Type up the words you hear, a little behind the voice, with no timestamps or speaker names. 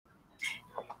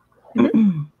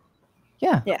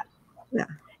Yeah. Yeah. Yeah.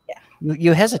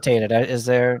 You hesitated. Is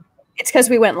there? It's because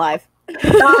we went live. Okay.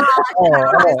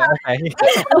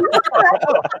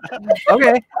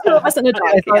 Okay. Two of us in a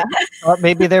drive. Yeah. Thought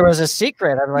maybe there was a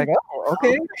secret. I'm like, oh,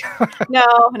 okay. No.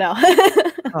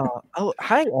 Oh,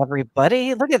 hi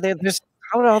everybody! Look at there's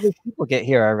how did all these people get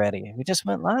here already? We just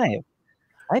went live.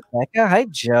 Hi Becca. Hi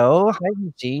Joe. Hi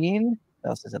Eugene. What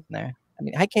else is in there? I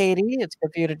mean, hi Katie. It's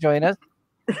good for you to join us.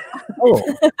 Oh,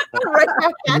 Right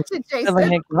back at you,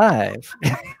 Jason. Live.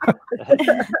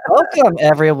 Welcome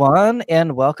everyone,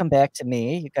 and welcome back to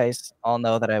me. You guys all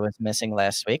know that I was missing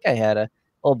last week. I had a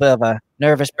little bit of a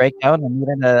nervous breakdown and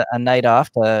needed a night off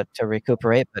to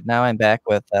recuperate, but now I'm back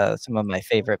with some of my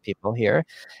favorite people here.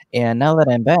 And now that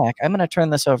I'm back, I'm going to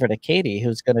turn this over to Katie,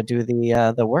 who's going to do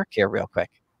the work here real quick.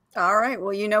 All right.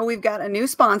 Well, we've got a new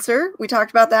sponsor. We talked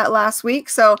about that last week.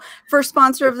 So first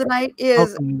sponsor of the night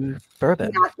is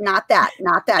bourbon. Not that.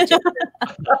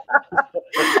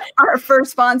 Our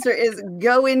first sponsor is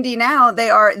Go Indie Now. They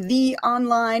are the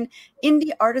online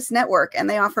indie artist network, and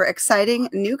they offer exciting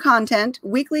new content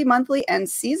weekly, monthly, and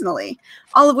seasonally,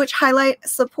 all of which highlight,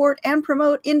 support, and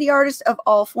promote indie artists of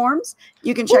all forms.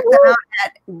 You can check them out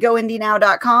at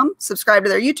goindienow.com, subscribe to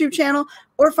their YouTube channel,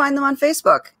 or find them on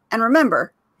Facebook. And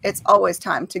remember, it's always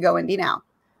time to go indie now.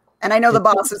 And I know the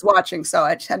boss is watching, so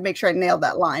I just had to make sure I nailed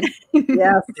that line.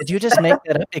 Yes. Did you just make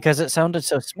that up because it sounded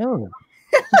so smooth?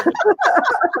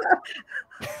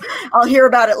 I'll hear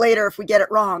about it later if we get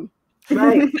it wrong.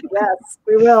 Right. Yes,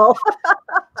 we will.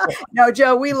 No,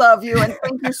 Joe, we love you, and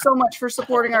thank you so much for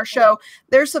supporting our show.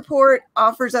 Their support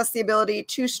offers us the ability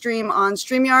to stream on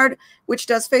StreamYard, which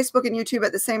does Facebook and YouTube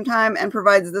at the same time, and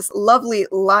provides this lovely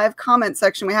live comment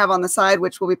section we have on the side,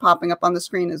 which will be popping up on the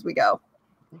screen as we go.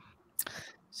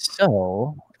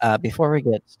 So, before we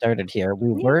get started here,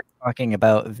 we were talking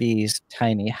about V's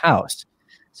tiny house.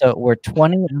 So we're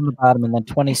 20 on the bottom and then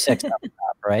 26 on the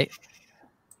top, right?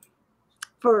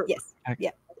 Yes.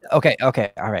 Yeah. Okay.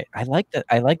 All right. I like the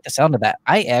sound of that.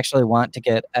 I actually want to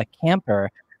get a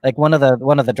camper, like one of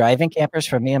the driving campers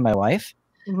for me and my wife.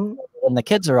 Mm-hmm. When the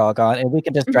kids are all gone, and we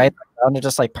can just drive around and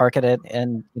just like park it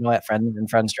in, at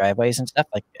friends' driveways and stuff,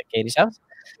 like at Katie's house.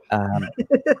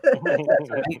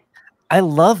 I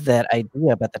love that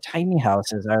idea, but the tiny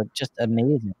houses are just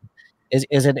amazing.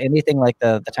 Is it anything like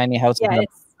the tiny house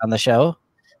on the show?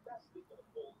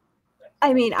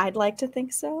 I mean, I'd like to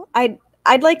think so.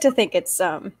 I'd like to think it's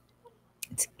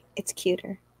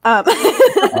cuter.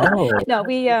 No,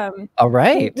 we all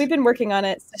right. We've been working on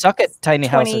it. Suck it, tiny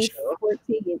house.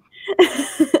 2014.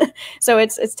 So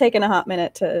it's taken a hot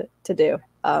minute to do.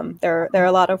 There are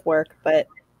a lot of work, but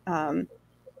and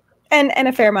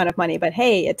a fair amount of money. But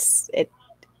hey, it's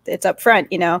up front,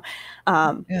 Yeah.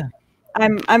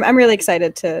 I'm really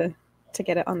excited to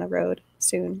get it on the road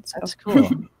soon. So. That's cool.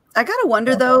 I gotta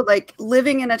wonder though, like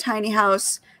living in a tiny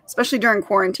house, especially during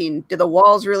quarantine, do the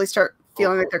walls really start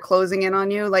feeling like they're closing in on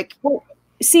you? Like,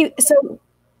 see, so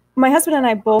my husband and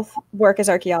I both work as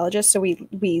archaeologists, so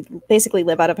we basically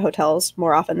live out of hotels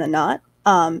more often than not.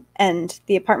 And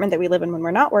the apartment that we live in when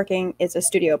we're not working is a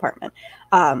studio apartment.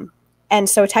 And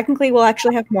so technically we'll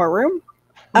actually have more room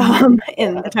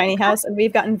in the tiny house, and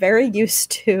we've gotten very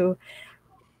used to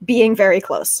being very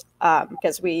close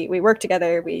because we work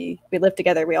together, we live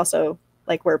together, we also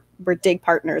we're dig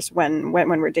partners when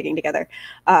we're digging together.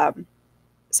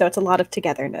 So it's a lot of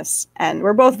togetherness, and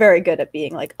we're both very good at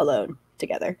being alone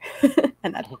together.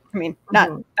 And that, I mean,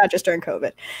 not just during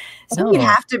COVID. So you'd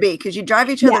have to be, because you drive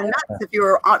each other nuts if you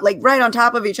were right on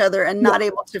top of each other and not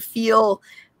able to feel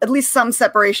at least some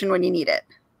separation when you need it.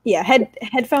 Yeah,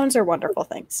 headphones are wonderful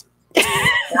things.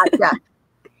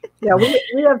 Yeah,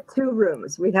 we have two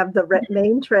rooms. We have the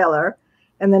main trailer,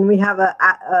 and then we have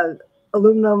a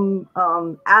aluminum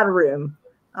attic room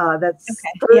that's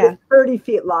 30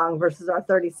 feet long versus our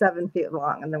 37 feet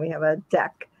long, and then we have a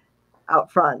deck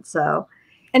out front. So,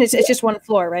 and it's just one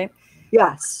floor, right?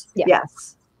 Yes. Yeah.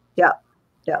 Yes. Yep.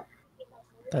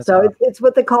 That's so awesome. it's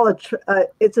what they call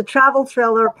it's a travel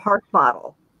trailer park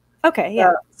model. Okay,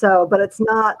 yeah. But it's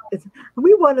not.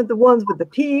 We wanted the ones with the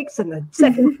peaks and the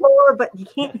second floor, but you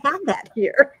can't have that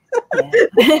here. Okay.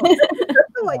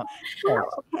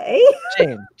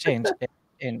 Change.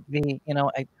 And I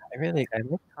like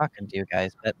talking to you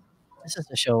guys, but this is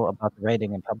a show about the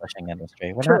writing and publishing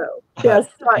industry. We're True. Yes.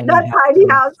 Not tiny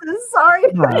houses. Sorry.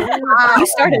 You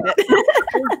started it.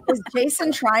 Is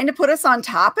Jason trying to put us on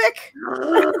topic?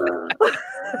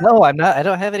 No, I'm not. I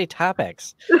don't have any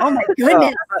topics. Oh my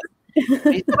goodness.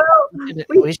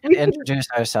 We should introduce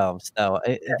ourselves, though.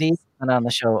 These been on the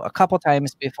show a couple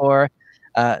times before.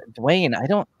 Dwayne,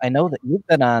 I know that you've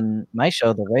been on my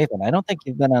show, The Raven. I don't think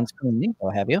you've been on Screen Info,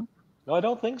 have you? No, I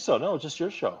don't think so. No, just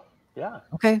your show. Yeah.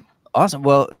 Okay, awesome.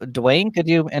 Well, Dwayne, could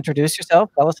you introduce yourself?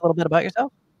 Tell us a little bit about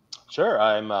yourself. Sure.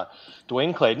 I'm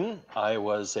Dwayne Clayton. I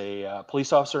was a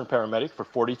police officer and paramedic for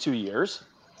 42 years.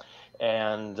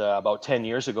 And about 10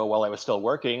 years ago, while I was still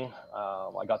working,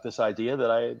 I got this idea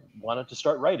that I wanted to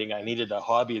start writing. I needed a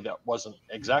hobby that wasn't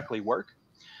exactly work.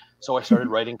 So I started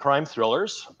writing crime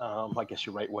thrillers. I guess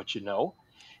you write what you know.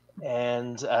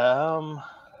 And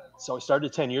so I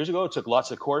started 10 years ago. Took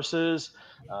lots of courses,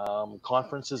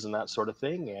 conferences, and that sort of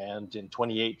thing. And in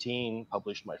 2018,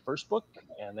 published my first book.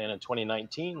 And then in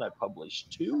 2019, I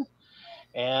published 2.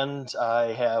 And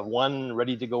I have one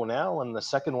ready to go now. And the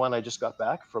second one I just got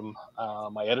back from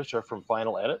my editor from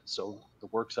Final Edit. So the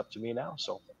work's up to me now.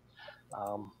 So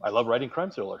I love writing crime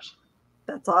thrillers.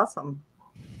 That's awesome.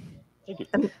 Thank you.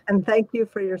 And thank you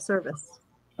for your service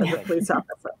as a police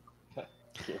officer.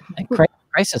 And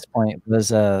Crisis Point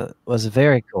was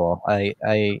very cool.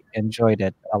 I enjoyed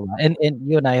it a lot. And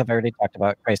you and I have already talked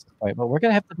about Crisis Point, but we're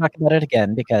going to have to talk about it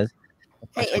again because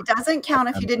hey, it doesn't count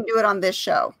if you didn't do it on this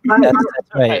show. That's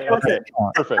right. Okay.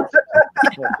 Perfect.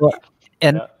 Well,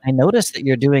 and I noticed that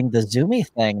you're doing the Zoomy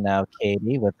thing now,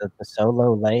 Katie, with the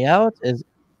solo layout. Is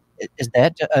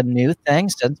that a new thing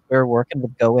since we're working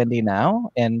with Go Indie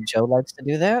now and Joe likes to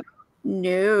do that?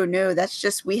 No, that's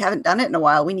just we haven't done it in a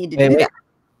while. We need to do that.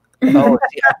 Oh,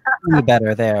 see,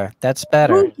 better there. That's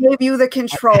better. Who gave you the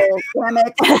control, damn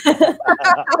it?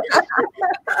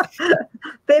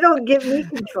 They don't give me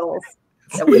controls.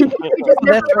 We just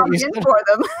never logged in for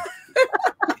them.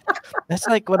 That's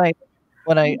like when I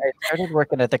started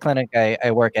working at the clinic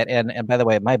I work at, and by the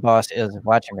way, my boss is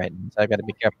watching right now, so I've got to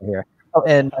be careful here. Oh,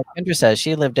 and like Kendra says,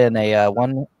 she lived in a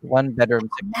one bedroom.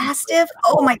 Mastiff?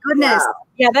 Oh my goodness!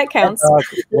 Yeah, that counts.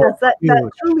 Yes, that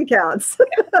truly counts.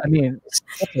 I mean,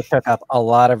 it took up a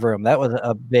lot of room. That was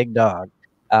a big dog.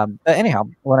 But anyhow,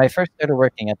 when I first started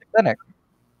working at the clinic,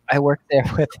 I worked there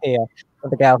with a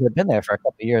gal who had been there for a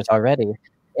couple of years already,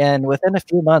 and within a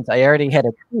few months, I already had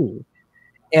a key.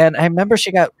 And I remember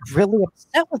she got really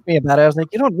upset with me about it. I was like,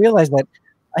 "You don't realize that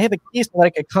I have a key so that I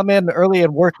could come in early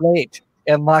and work late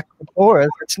and lock the doors.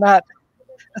 It's not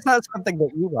something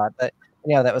that you want." But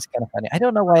yeah, that was kind of funny. I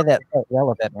don't know why that felt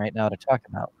relevant right now to talk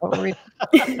about. What were we?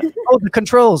 Oh, the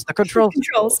controls. The controls.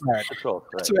 Controls. Right. Control.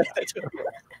 Right. That's right.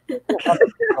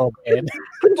 Oh, man.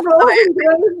 Control is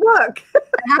the book. I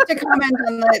have to comment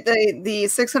on the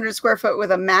 600 square foot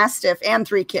with a Mastiff and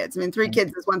 3 kids. I mean, 3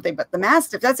 kids is one thing, but the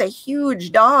Mastiff, that's a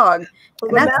huge dog.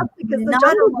 Well, and that's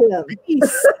not a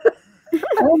piece.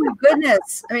 Oh my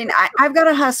goodness. I mean, I've got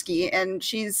a husky and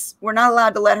we're not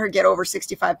allowed to let her get over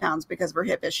 65 pounds because of her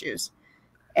hip issues.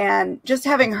 And just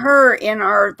having her in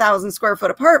our 1,000 square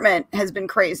foot apartment has been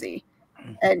crazy.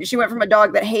 And she went from a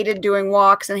dog that hated doing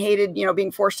walks and hated,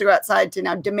 being forced to go outside to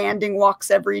now demanding walks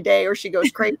every day or she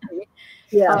goes crazy.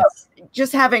 Yeah.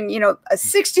 Just having, a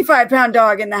 65-pound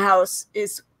dog in the house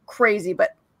is crazy,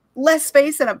 but less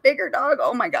space and a bigger dog.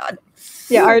 Oh my God.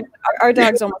 Yeah, our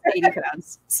dog's almost 80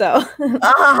 pounds, so it's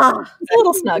a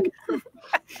little snug.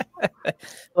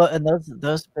 Well, and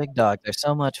those big dogs are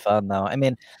so much fun, though. I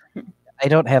mean, I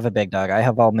don't have a big dog. I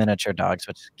have all miniature dogs,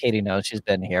 which Katie knows. She's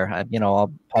been here.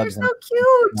 All pugs. They're so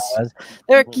cute.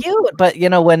 They're cute, but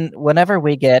whenever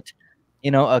we get,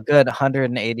 a good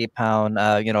 180-pound,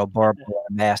 Borbor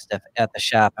Mastiff at the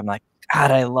shop, I'm like, God,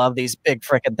 I love these big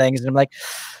freaking things, and I'm like,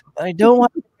 but I don't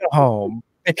want to go home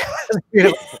because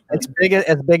it's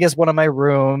as big as one of my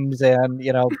rooms, and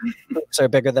books are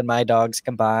bigger than my dogs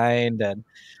combined, and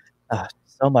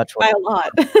so much by a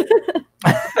lot.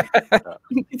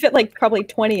 You fit like probably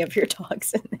 20 of your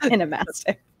dogs in a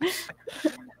Mastiff.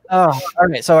 Oh, all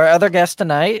right. So our other guest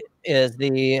tonight is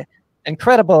the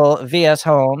incredible V.S.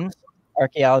 Holmes,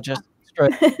 archaeologist,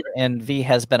 and V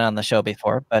has been on the show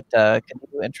before. But can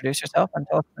you introduce yourself and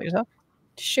tell us about yourself?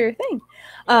 Sure thing.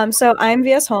 So I'm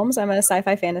V.S. Holmes. I'm a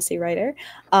sci-fi fantasy writer.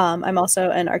 I'm also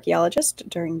an archaeologist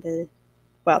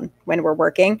when we're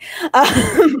working,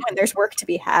 when there's work to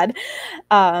be had.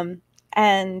 Yeah,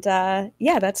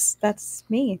 that's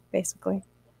me basically.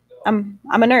 I'm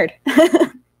a nerd.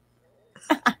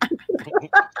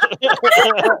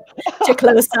 Too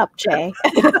close up, Jay.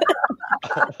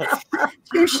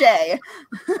 Touche.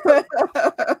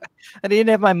 I didn't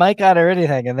have my mic on or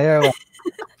anything, and they're like,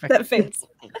 that fits.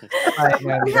 We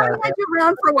haven't had you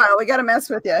around for a while. We got to mess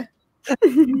with you.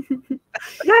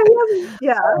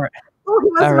 Yeah. All right. Well, he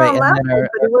wasn't All right, on last and week, then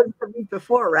but he was the week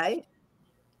before, right?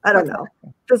 I don't know.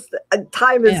 Just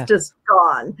time is just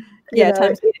gone. Yeah,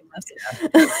 time's I'm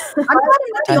glad I'm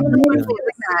not the only one feeling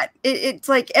that. It's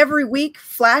like every week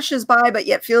flashes by, but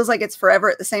yet feels like it's forever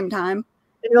at the same time.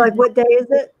 And you're like, what day is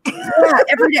it? Yeah,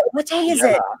 every day. What day is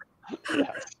it?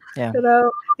 Yeah. You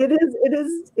know,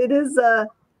 it is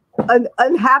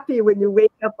unhappy when you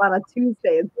wake up on a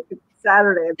Tuesday and think it's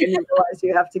Saturday, and then you realize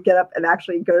you have to get up and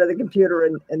actually go to the computer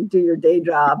and do your day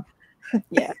job.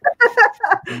 Yeah.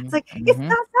 It's like, it's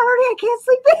not Saturday, I can't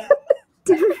sleep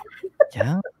in.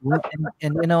 Yeah.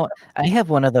 And you know, I have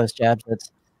one of those jobs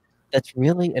that's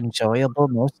really enjoyable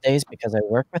most days because I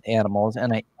work with animals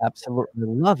and I absolutely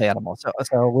love animals.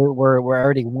 So we're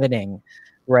already winning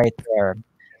right there.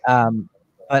 But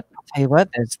I'll tell you what,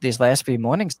 these last few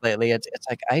mornings lately, it's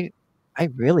like I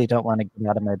really don't want to get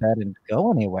out of my bed and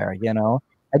go anywhere, you know.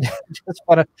 I just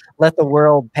want to let the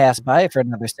world pass by for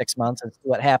another 6 months and see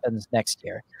what happens next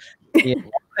year. You know,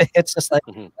 it's just like,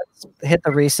 let's hit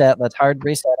the reset, let's hard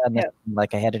reset on this,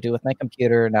 like I had to do with my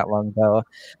computer not long ago,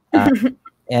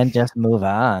 and just move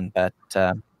on. But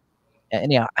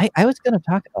anyhow, I was going to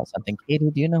talk about something. Katie,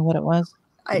 do you know what it was?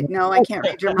 No, I can't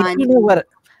read your mind. You know what?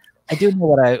 I do know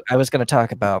what I was going to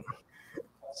talk about.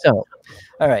 So,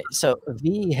 all right. So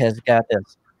V has got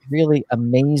this really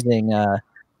amazing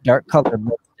dark colored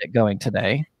lipstick going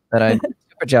today that I'm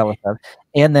super jealous of.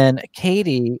 And then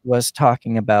Katie was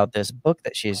talking about this book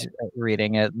that she's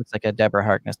reading. It looks like a Deborah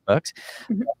Harkness book.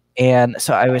 And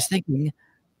so I was thinking,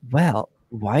 well,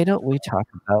 why don't we talk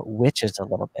about witches a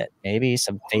little bit? Maybe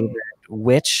some favorite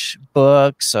witch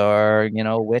books or, you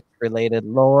know, witch related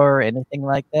lore, anything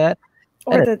like that.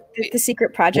 Or the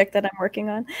secret project that I'm working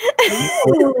on.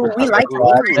 We like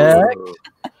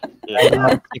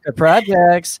secret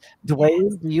projects.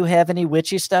 Dwayne, do you have any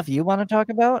witchy stuff you want to talk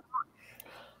about?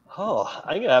 Oh,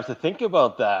 I'm gonna have to think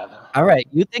about that. All right,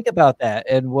 you think about that,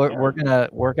 and we're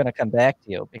gonna come back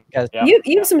to you because you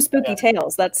have some spooky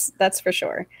tales. That's for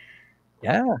sure.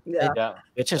 Yeah.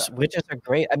 Witches are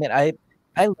great. I mean,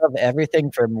 I love everything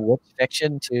from witch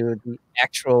fiction to the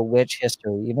actual witch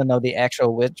history, even though the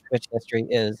actual witch history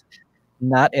is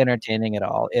not entertaining at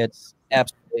all. It's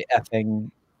absolutely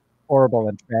effing horrible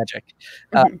and tragic.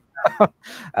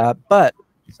 But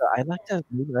so I'd like to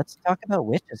let's talk about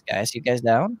witches, guys. You guys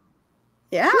down?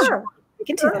 Yeah. Sure. We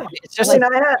can do that. It's just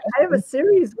I have a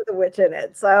series with a witch in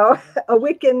it. So a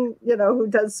Wiccan, you know, who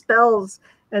does spells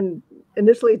and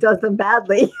initially does them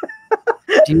badly.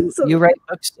 Do you write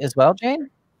books as well, Jane?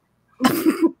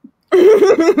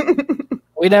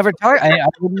 We never talked. I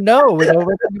wouldn't know. We don't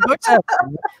write any books out.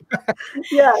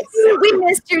 Yes. We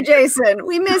missed you, Jason.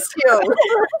 We missed you.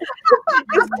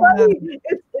 It's funny.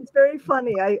 It's very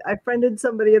funny. I friended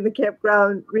somebody in the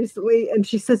campground recently, and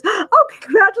she says, "Oh,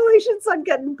 congratulations on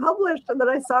getting published." And then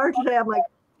I saw her today. I'm like,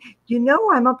 you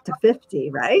know, I'm up to 50,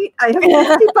 right? I have 50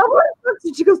 published books.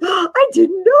 And she goes, I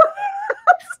didn't know.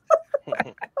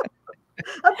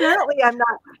 Apparently, I'm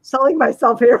not selling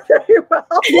myself here very well.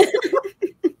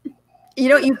 You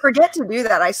know, you forget to do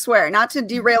that, I swear. Not to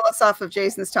derail us off of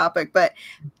Jason's topic, but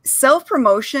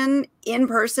self-promotion in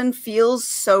person feels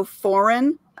so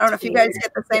foreign. I don't know if you guys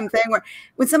get the same thing where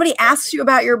when somebody asks you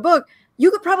about your book,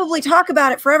 you could probably talk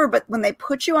about it forever, but when they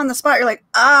put you on the spot, you're like,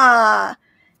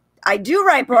 I do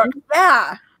write books.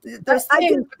 Yeah. Those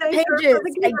things, pages. I do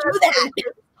that.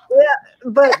 Yeah,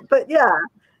 but yeah.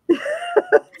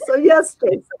 So yes,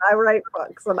 Jason, I write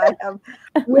books and I have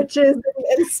witches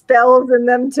and spells in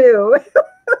them too,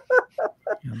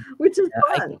 which is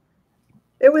fun.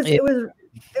 It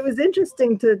was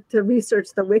interesting to research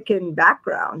the Wiccan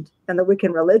background and the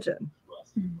Wiccan religion.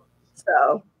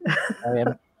 So I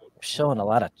am showing a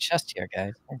lot of chest here,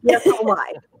 guys. Yes, oh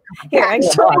my. Here, I'm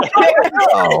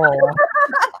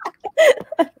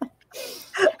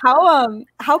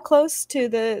how close to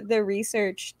the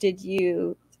research did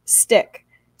you stick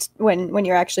when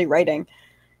you're actually writing?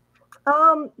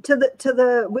 To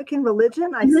the Wiccan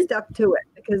religion, I stuck to it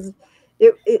because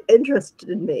it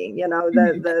interested me, you know,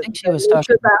 the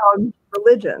nature-bound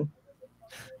religion.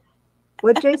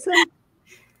 What, Jason?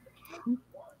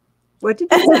 What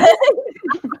did you say?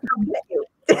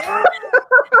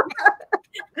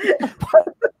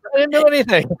 I didn't do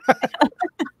anything.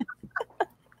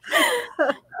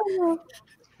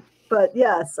 But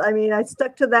yes, I mean, I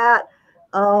stuck to that.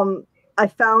 I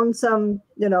found some,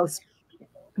 you know,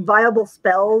 viable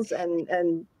spells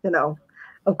and, you know,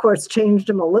 of course, changed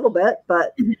them a little bit,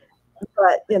 but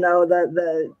you know,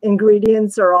 the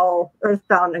ingredients are all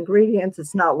earthbound ingredients.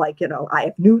 It's not like, you know, I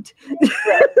have newt.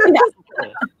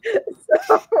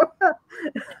 So,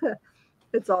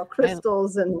 it's all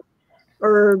crystals and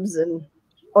herbs and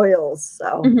oils.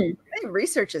 So I think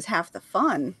research is half the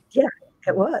fun. Yeah.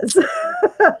 It was.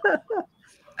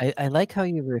 I like how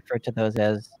you refer to those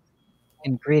as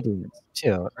ingredients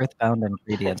too, earthbound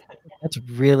ingredients. That's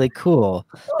really cool.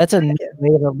 That's a new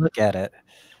way to look at it.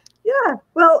 Yeah.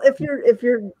 Well, if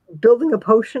you're building a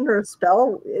potion or a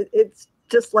spell, it's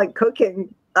just like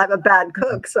cooking. I'm a bad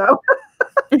cook, so.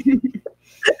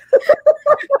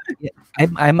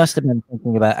 I must have been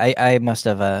thinking about. I must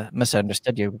have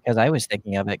misunderstood you, because I was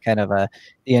thinking of it kind of the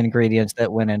ingredients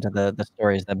that went into the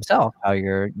stories themselves. How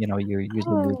you're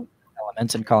using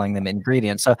elements and calling them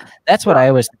ingredients. So that's what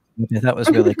I was thinking. I thought was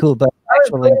really cool. But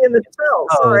actually, in the spell.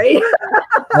 Sorry.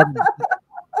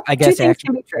 I guess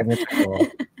actually, cool.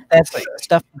 That's like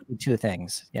stuff can do two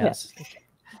things. Yes.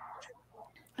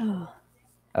 Oh.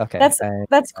 Okay.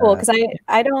 That's cool, because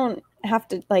I don't have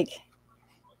to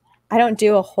I don't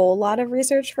do a whole lot of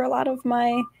research for a lot of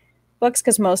my books,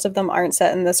 because most of them aren't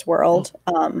set in this world.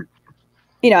 I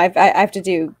have to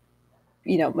do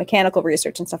mechanical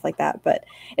research and stuff like that, but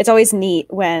it's always neat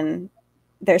when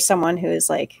there's someone who is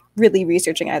like really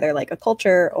researching either like a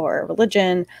culture or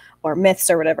religion or myths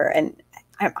or whatever, and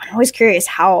I'm always curious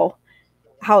how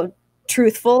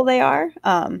truthful they are,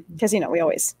 because we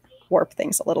always warp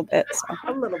things a little bit. So.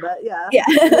 A little bit, yeah. Yeah.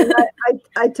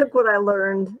 I took what I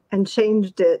learned and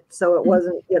changed it so it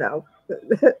wasn't,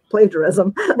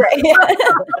 plagiarism. Right.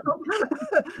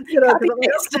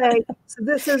 Okay, so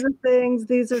this is the things,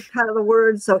 these are kind of the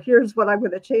words, so here's what I'm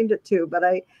going to change it to. But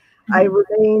I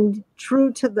remained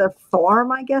true to the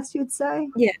form, I guess you'd say.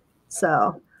 Yeah.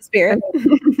 So. Spirit.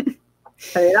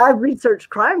 I've researched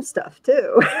crime stuff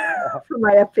too for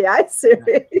my FBI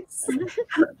series.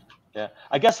 Yeah,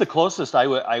 I guess the closest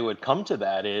I would come to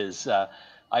that is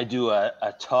I do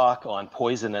a talk on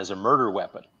poison as a murder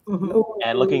weapon,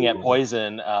 and looking at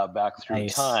poison back through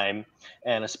time,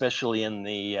 and especially in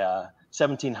the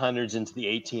 1700s into the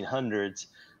 1800s,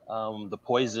 the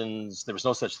poisons, there was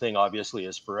no such thing obviously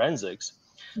as forensics,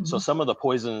 so some of the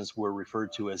poisons were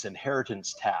referred to as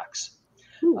inheritance tax,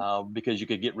 because you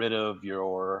could get rid of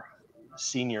your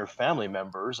senior family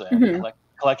members and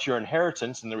collect your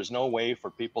inheritance, and there was no way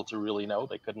for people to really know.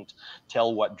 They couldn't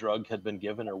tell what drug had been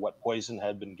given or what poison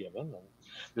had been given. And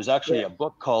there's actually a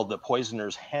book called The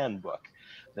Poisoner's Handbook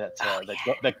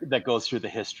that goes through the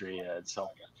history. So,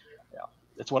 yeah,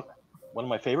 it's one of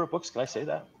my favorite books. Can I say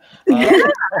that?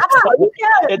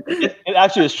 It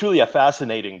actually is truly a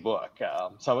fascinating book.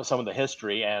 Some of the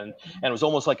history, and it was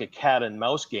almost like a cat and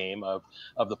mouse game of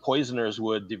the poisoners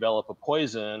would develop a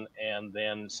poison, and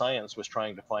then science was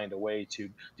trying to find a way to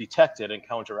detect it and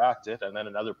counteract it, and then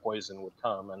another poison would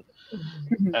come,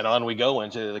 and on we go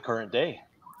into the current day.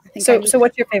 So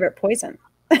what's your favorite poison?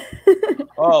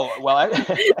 Oh well,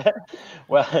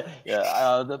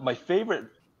 my favorite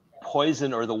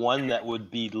poison, or the one that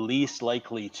would be least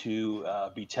likely to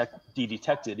be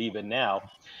detected even now,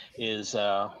 is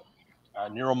a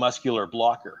neuromuscular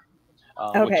blocker,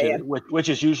 which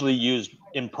is usually used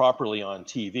improperly on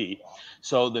TV.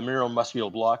 So the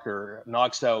neuromuscular blocker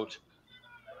knocks out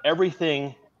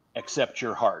everything except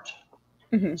your heart.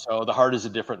 So the heart is a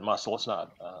different muscle. It's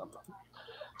not.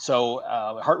 So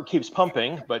heart keeps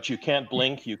pumping, but you can't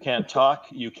blink, you can't talk,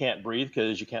 you can't breathe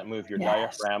because you can't move your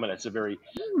diaphragm, and it's a very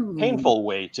painful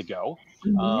way to go.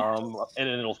 And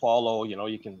it'll follow,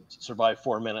 you can survive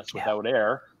 4 minutes without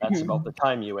air. That's about the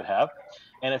time you would have.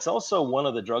 And it's also one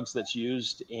of the drugs that's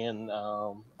used in,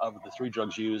 of the 3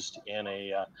 drugs used in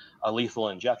a lethal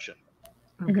injection.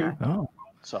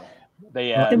 So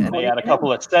they add a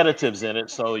couple of sedatives in it,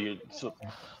 so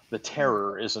the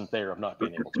terror isn't there of not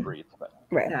being able to breathe. But.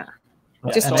 Right. Yeah.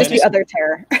 Just the other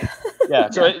terror. Yeah.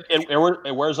 So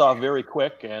it wears off very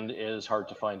quick and is hard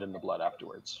to find in the blood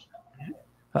afterwards.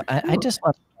 I just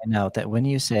want to point out that when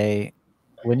you said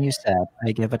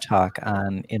I give a talk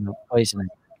on poisoning,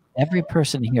 every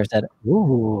person hears that.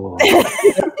 Ooh.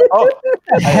 What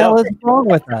the hell is wrong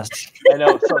with us? I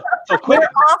know. So quick. We're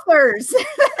authors.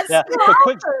 Yeah. So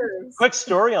quick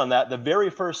story on that. The very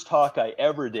first talk I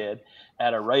ever did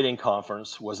at a writing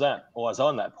conference was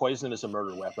on that poison as a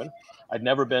murder weapon. I'd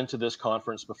never been to this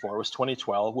conference before. It was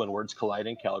 2012 when Words Collide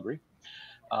in Calgary.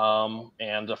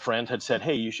 And a friend had said,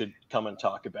 hey, you should come and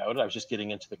talk about it. I was just getting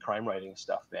into the crime writing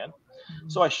stuff then.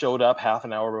 So I showed up half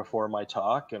an hour before my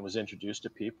talk and was introduced to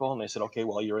people. And they said, okay,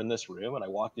 well, you're in this room. And I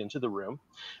walked into the room,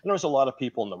 and there was a lot of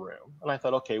people in the room. And I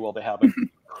thought, okay, well, they haven't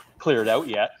cleared out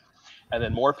yet. And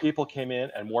then more people came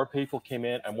in, and more people came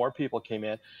in, and more people came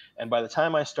in. And by the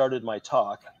time I started my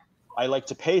talk, I like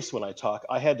to pace when I talk.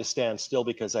 I had to stand still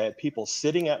because I had people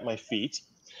sitting at my feet.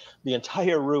 The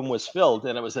entire room was filled.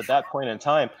 And it was at that point in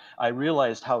time I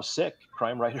realized how sick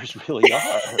crime writers really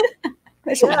are.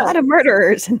 There's a lot of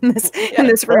murderers in this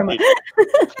room. Right.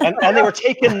 and they were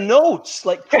taking notes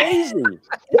like crazy.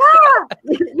 Yeah,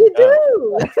 you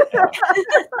do.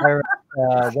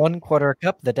 One quarter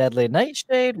cup, the deadly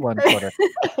nightshade. 1/4.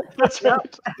 That's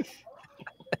right.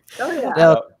 Oh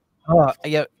yeah.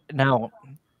 Yeah. Now,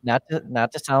 not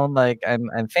to sound like I'm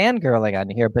fangirling on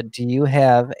here, but do you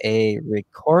have a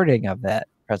recording of that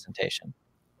presentation?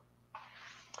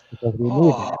 Because we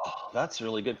need it. That's a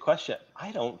really good question.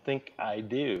 I don't think I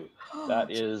do. That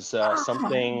is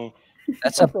something.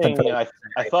 That's something something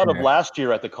I thought of last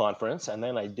year at the conference, and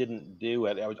then I didn't do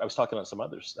it. I was talking on some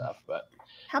other stuff, but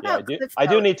How yeah, about I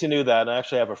do need to do that. And I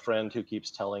actually have a friend who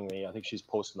keeps telling me, I think she's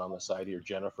posted on the side here,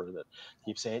 Jennifer, that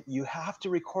keeps saying, you have to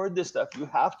record this stuff. You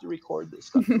have to record this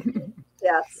stuff.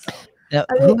 Yes. Now,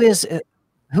 I mean-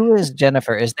 who is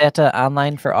Jennifer? Is that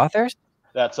online for authors?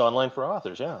 That's online for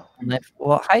authors, yeah.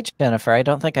 Well, hi, Jennifer. I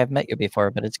don't think I've met you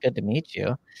before, but it's good to meet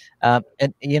you.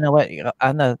 And you know what?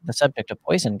 On the subject of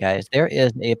poison, guys, there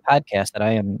is a podcast that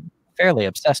I am fairly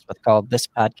obsessed with called This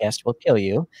Podcast Will Kill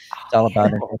You. It's all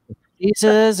about infectious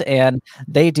diseases, and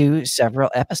they do several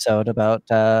episodes about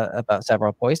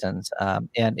several poisons,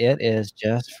 and it is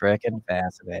just freaking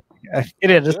fascinating.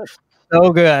 It is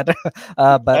so good.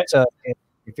 But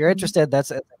if you're interested,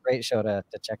 it's a great show to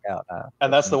check out.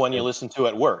 And that's the one you listen to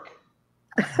at work.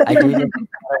 I do listen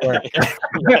to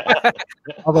at work.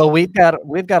 Although we've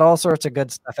got all sorts of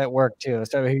good stuff at work too.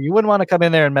 So you wouldn't want to come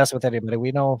in there and mess with anybody.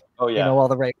 We know. Oh yeah. We know all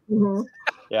the right. Mhm.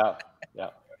 Yeah.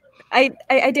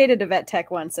 I dated a vet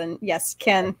tech once, and yes,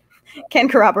 can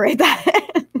corroborate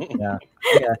that. Yeah.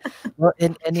 Well,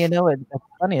 and you know what's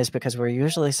funny is because we're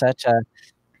usually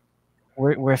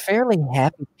we're fairly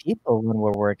happy people when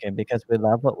we're working because we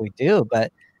love what we do.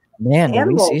 But man,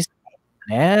 when we see some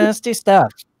nasty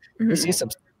stuff. We see some.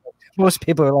 Most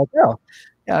people are like, "Oh,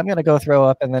 yeah, I'm gonna go throw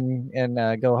up and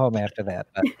then go home after that."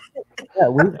 But yeah,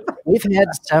 we've had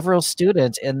several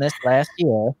students in this last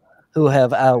year who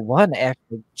have one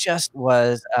actually just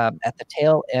was at the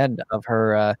tail end of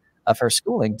her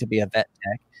schooling to be a vet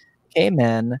tech, came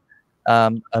in,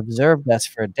 observed us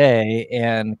for a day,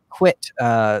 and quit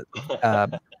vet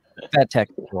tech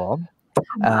school.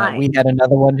 We had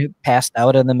another one who passed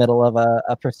out in the middle of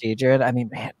a procedure, and I mean,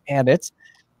 man,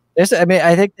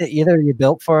 I think that either you're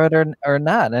built for it or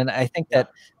not. And I think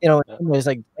that, it was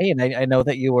like, hey, I know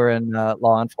that you were in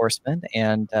law enforcement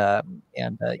and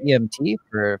EMT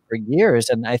for years.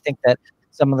 And I think that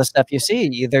some of the stuff you see,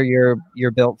 either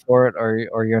you're built for it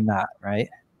or you're not, right?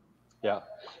 Yeah.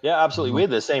 Yeah, absolutely. We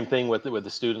had the same thing with the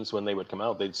students when they would come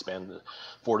out. They'd spend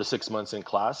 4 to 6 months in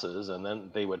classes, and then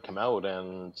they would come out,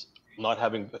 and not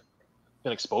having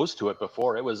been exposed to it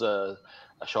before, it was a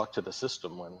shock to the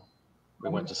system when we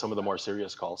went to some of the more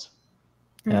serious calls.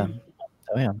 Yeah.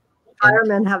 Oh yeah.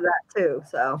 Firemen have that too.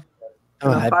 So.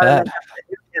 I bet.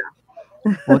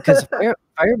 Well, because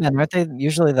firemen, aren't they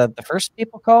usually the first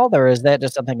people called, or is that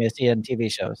just something you see in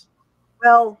TV shows?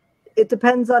 Well, it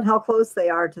depends on how close they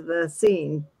are to the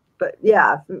scene. But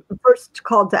yeah, first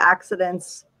called to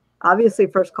accidents, obviously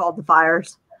first called to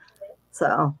fires.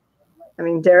 So, I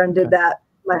mean, Darren did that.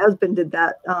 My husband did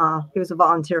that. He was a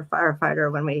volunteer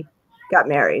firefighter when we got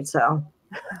married. So.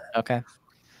 Okay.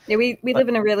 Yeah, we live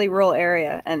in a really rural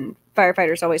area, and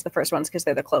firefighters are always the first ones because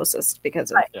they're the closest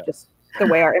because of just the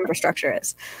way our infrastructure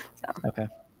is. So.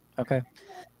 Okay.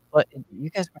 Well,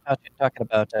 you guys were talking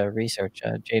about research,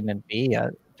 Jaden and B.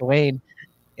 Dwayne,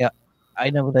 yeah, I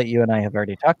know that you and I have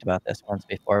already talked about this once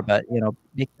before, but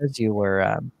because you were,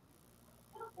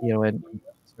 in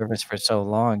service for so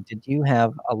long, did you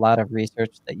have a lot of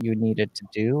research that you needed to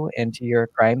do into your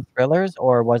crime thrillers,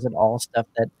 or was it all stuff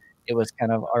that it was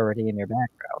kind of already in your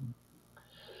background?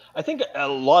 I think a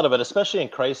lot of it, especially in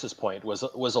Crisis Point, was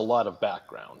a lot of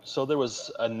background. So there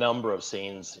was a number of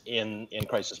scenes in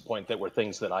Crisis Point that were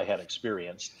things that I had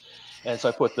experienced. And so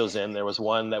I put those in. There was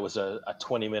one that was a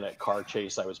 20-minute car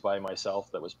chase. I was by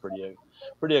myself. That was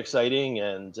pretty exciting.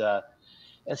 And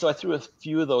so I threw a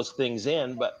few of those things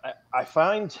in. But I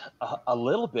find a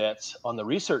little bit on the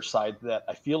research side that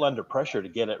I feel under pressure to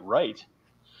get it right.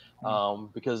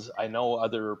 Because I know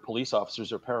other police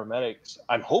officers or paramedics,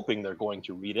 I'm hoping they're going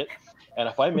to read it. And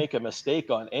if I make a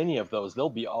mistake on any of those, they'll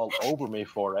be all over me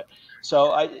for it.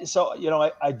 So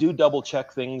I do double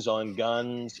check things on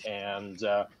guns and,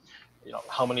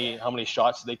 how many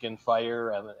shots they can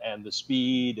fire and the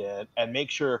speed and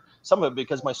make sure some of it,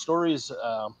 because my stories,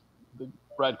 the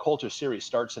Brad Coulter series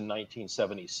starts in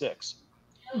 1976.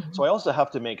 So I also have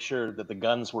to make sure that the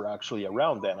guns were actually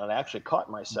around then. And I actually caught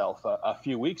myself a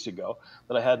few weeks ago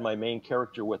that I had my main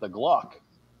character with a Glock.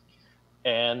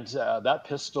 And that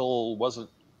pistol wasn't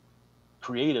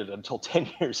created until 10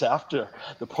 years after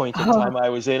the point in time I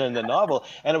was in the novel.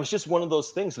 And it was just one of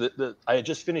those things that I had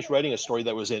just finished writing a story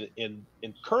that was in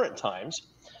current times,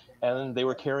 and they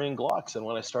were carrying Glocks. And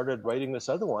when I started writing this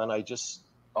other one, I just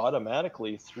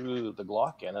automatically threw the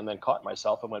Glock in, and then caught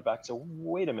myself and went back and said,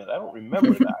 wait a minute, I don't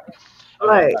remember that. And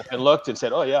Right. went back and looked and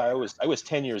said, oh yeah, I was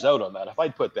 10 years out on that. If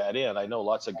I'd put that in, I know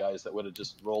lots of guys that would have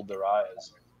just rolled their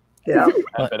eyes Yeah.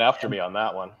 and been after me on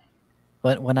that one.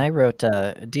 But when I wrote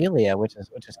Delia, which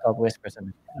is called Whispers in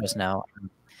the Shadows now,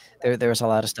 there was a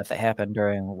lot of stuff that happened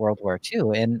during World War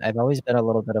II, and I've always been a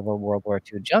little bit of a World War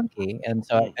II junkie, and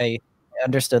so I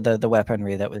understood the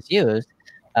weaponry that was used.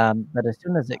 But as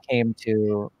soon as it came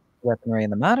to weaponry in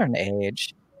the modern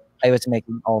age, I was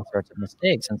making all sorts of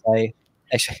mistakes, and so I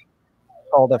actually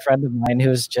called a friend of mine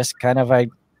who's just kind of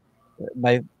the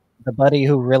buddy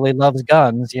who really loves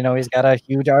guns. You know, he's got a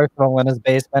huge arsenal in his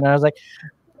basement, and I was like,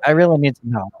 I really need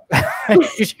some help.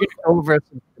 You should go over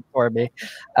something for me,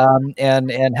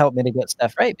 and help me to get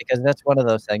stuff right, because that's one of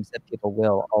those things that people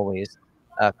will always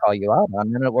call you out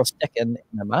on, and it will stick in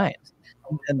their minds.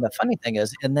 And the funny thing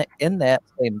is, in that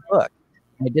same book,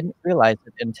 I didn't realize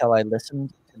it until I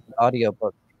listened to the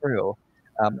audiobook through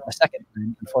a second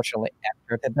time, unfortunately,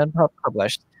 after it had been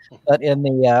published. But in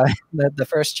the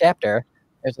first chapter,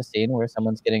 there's a scene where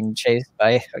someone's getting chased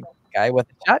by a guy with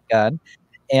a shotgun,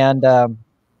 and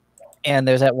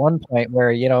there's at one point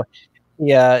where he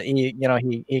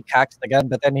cocks the gun,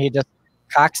 but then he just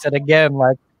cocks it again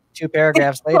like 2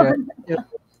 paragraphs later.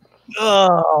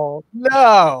 Oh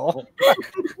no!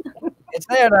 It's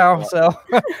there now, so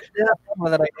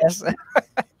with it, I guess.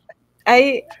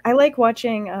 I like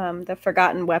watching the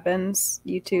Forgotten Weapons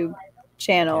YouTube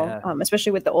channel,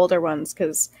 especially with the older ones,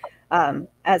 because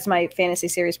as my fantasy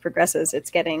series progresses,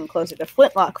 it's getting closer to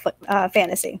Flintlock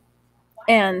fantasy,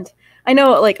 and I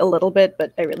know like a little bit,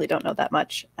 but I really don't know that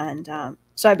much. And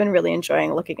so I've been really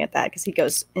enjoying looking at that, because he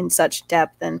goes in such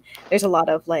depth, and there's a lot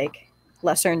of like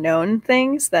lesser known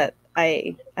things that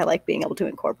I like being able to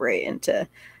incorporate into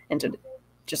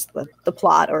just the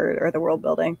plot or the world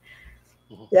building.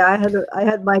 Yeah, I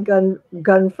had my gun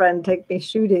friend take me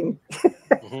shooting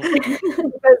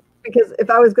because if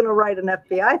I was going to write an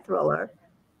FBI thriller,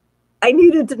 I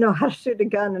needed to know how to shoot a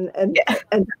gun and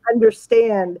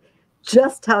understand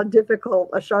just how difficult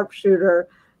a sharpshooter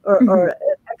or an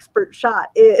expert shot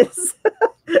is.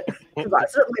 Because I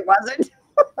certainly wasn't.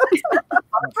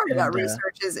 Part of that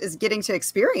research is getting to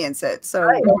experience it. So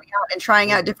going out and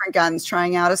trying out different guns,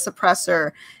 trying out a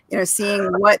suppressor, seeing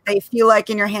what they feel like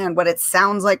in your hand, what it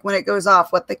sounds like when it goes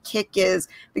off, what the kick is,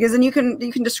 because then you can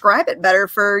describe it better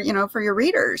for your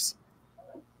readers.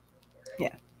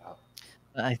 Yeah,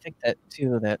 I think that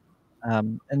too.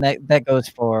 And that goes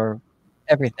for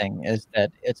everything, is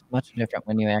that it's much different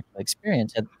when you actually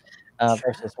experience it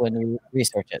versus when you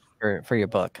research it for your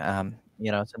book. So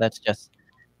that's just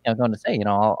going to say,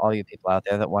 all you people out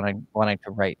there that wanting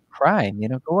to write crime,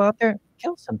 go out there,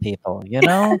 kill some people, Wait.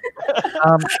 Hold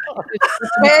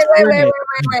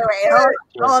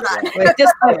on. Wait,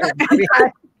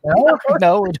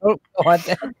 no, we don't go on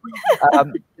that.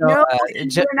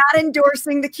 You're not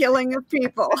endorsing the killing of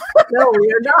people. No,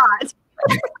 we are not.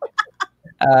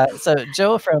 So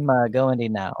Joe from Go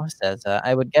Indie Now says,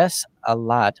 I would guess a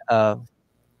lot of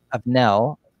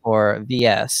Nell or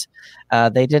VS.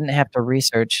 They didn't have to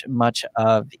research much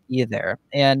of either.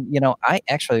 And, I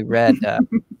actually read,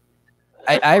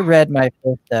 I read my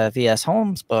first VS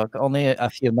Holmes book only a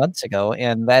few months ago,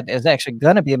 and that is actually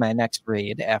going to be my next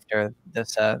read after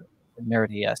this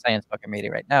nerdy science book I'm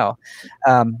reading right now,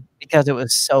 because it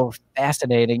was so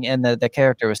fascinating and the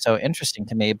character was so interesting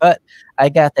to me. But I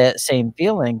got that same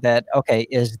feeling that, okay,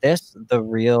 is this the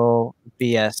real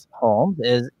VS Holmes?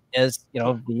 Is this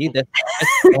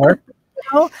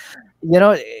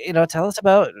tell us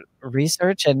about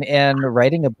research and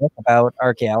writing a book about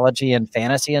archaeology and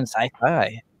fantasy and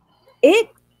sci-fi. It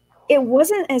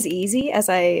wasn't as easy as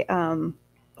I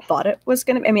thought it was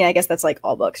going to be. I mean, I guess that's like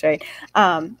all books, right?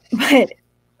 But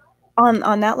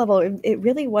on that level, it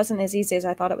really wasn't as easy as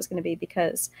I thought it was going to be,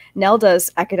 because Nell does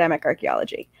academic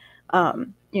archaeology.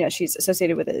 She's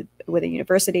associated with a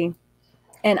university,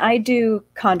 and I do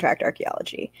contract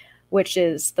archaeology, which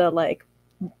is the like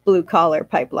blue collar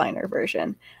pipeliner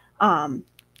version.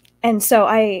 And so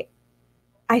I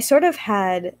sort of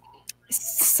had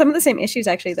some of the same issues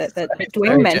actually that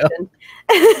Dwayne mentioned.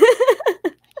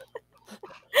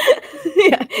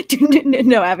 Yeah,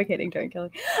 no advocating drug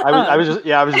killing. I was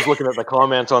just looking at the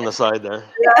comments on the side there.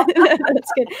 Yeah,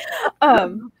 that's good.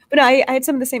 But I had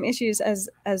some of the same issues as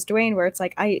Dwayne, where it's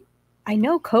like I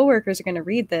know coworkers are going to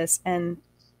read this, and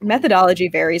methodology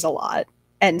varies a lot.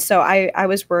 And so I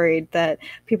was worried that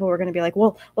people were going to be like,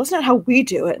 well, that's not how we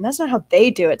do it, and that's not how they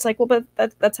do it. It's like, well, but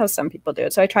that's how some people do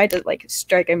it. So I tried to like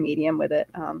strike a medium with it.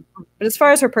 But as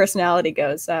far as her personality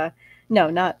goes, no,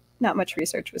 not much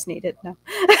research was needed. No.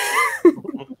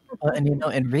 And you know,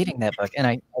 in reading that book, and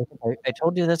I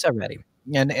told you this already,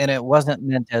 and it wasn't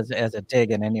meant as a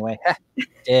dig in any way.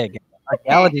 Dig,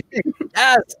 archaeology dig.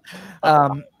 Yes.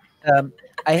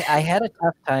 I had a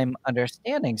tough time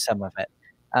understanding some of it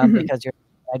because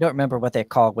I don't remember what they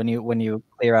call when you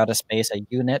clear out a space, a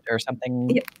unit or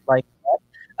something like that.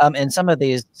 And some of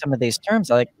these terms,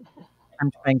 like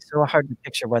I'm trying so hard to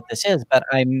picture what this is, but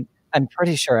I'm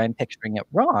pretty sure I'm picturing it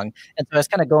wrong. And so I was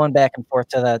kind of going back and forth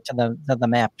to the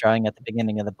map drawing at the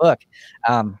beginning of the book.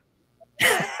 Sorry,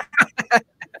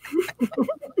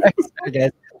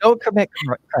 guys, don't commit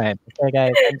crime. Okay,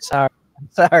 guys, I'm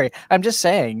sorry. I'm just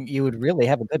saying you would really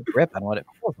have a good grip on what it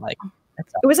feels like.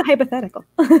 It was a hypothetical.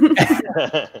 So,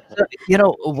 you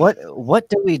know, what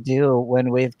do we do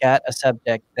when we've got a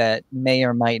subject that may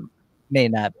or may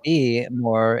not be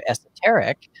more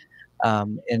esoteric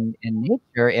in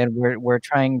nature, and we're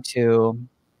trying to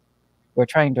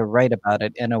write about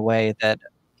it in a way that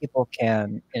people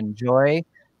can enjoy,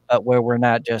 but where we're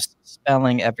not just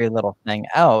spelling every little thing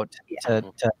out to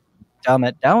dumb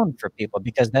it down for people,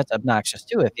 because that's obnoxious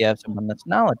too if you have someone that's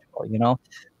knowledgeable. You know,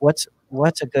 what's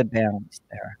a good balance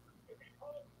there?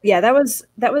 Yeah, that was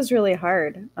really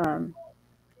hard.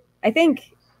 I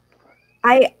think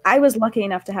I was lucky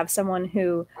enough to have someone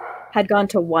who had gone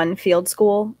to one field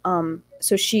school,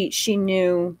 so she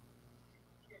knew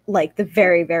like the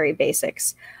very, very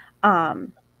basics,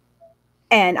 and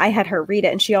I had her read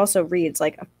it, and she also reads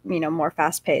like, you know, more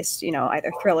fast paced, you know,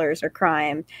 either thrillers or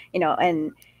crime, you know,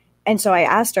 and so I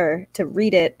asked her to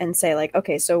read it and say like,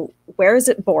 okay, so where is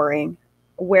it boring?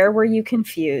 Where were you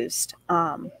confused?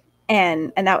 And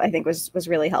that I think was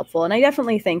really helpful. And I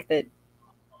definitely think that,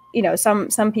 you know,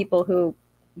 some people who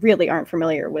really aren't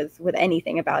familiar with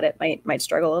anything about it might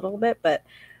struggle a little bit, but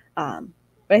I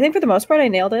think for the most part I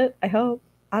nailed it. I hope.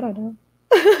 I don't know.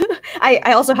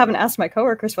 I also haven't asked my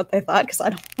coworkers what they thought because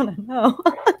I don't want to know.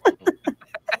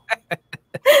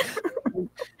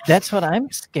 That's what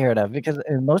I'm scared of, because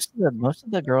most of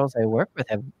the girls I work with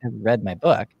have read my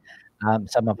book.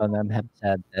 Some of them have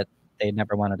said that they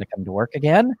never wanted to come to work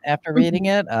again after reading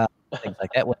it. Things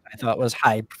like that, which I thought was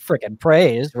high freaking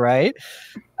praise, right?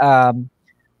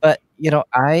 But you know,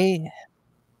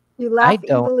 you laugh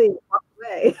evilly and walk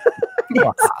away.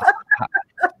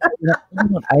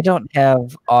 I don't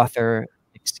have author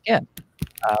skin.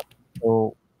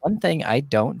 So one thing I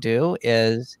don't do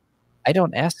is I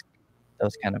don't ask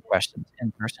those kind of questions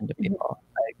in person to people.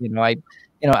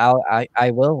 I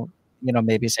will, you know,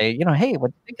 maybe say, you know, hey, what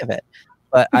do you think of it?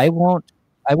 But I won't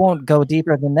go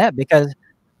deeper than that, because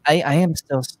I am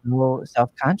still so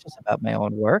self-conscious about my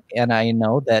own work, and I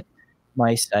know that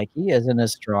my psyche isn't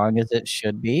as strong as it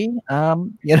should be.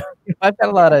 You know, I've got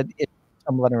a lot of it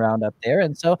tumbling around up there,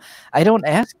 and so I don't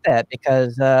ask that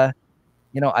because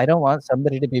you know, I don't want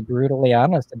somebody to be brutally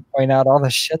honest and point out all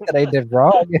the shit that I did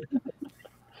wrong,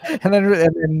 and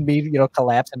then me, you know,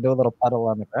 collapse into a little puddle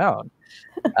on the ground.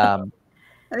 I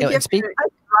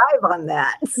thrive on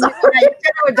that. So.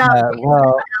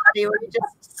 Well, where you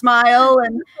just smile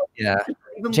and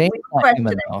Jane's not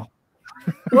human though.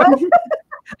 What?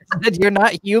 You're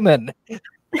not human.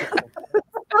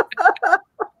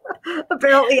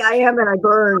 Apparently I am, and I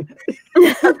burn.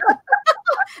 Wait,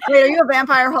 are you a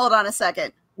vampire? Hold on a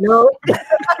second. No.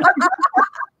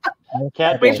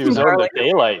 Can't be choose over the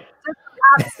daylight.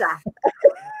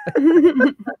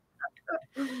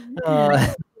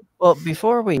 Well,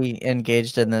 before we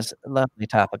engaged in this lovely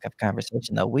topic of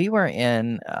conversation, though, we were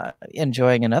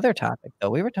enjoying another topic, though.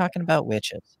 We were talking about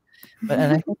witches. And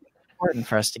I think it's important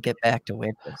for us to get back to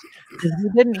witches. We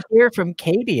didn't hear from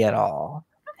Katie at all.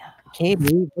 Katie, what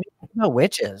do you think about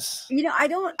witches? You know, I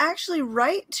don't actually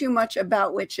write too much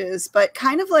about witches, but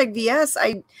kind of like VS,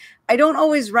 I don't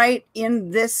always write in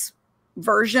this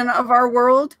version of our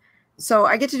world. So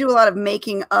I get to do a lot of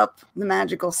making up the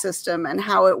magical system and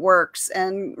how it works,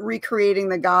 and recreating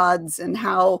the gods and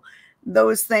how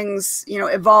those things, you know,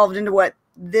 evolved into what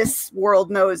this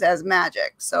world knows as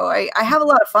magic. So I have a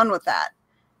lot of fun with that.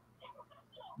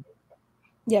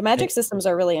 Yeah, magic systems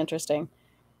are really interesting.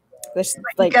 You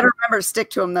got to remember to stick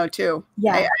to them though too.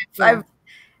 Yeah,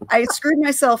 I screwed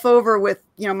myself over with,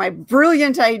 you know, my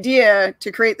brilliant idea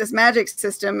to create this magic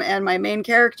system and my main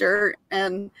character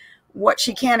and what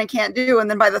she can and can't do. And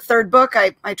then by the third book,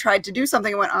 I tried to do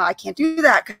something and went, oh, I can't do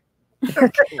that. And I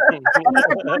kept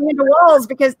running into walls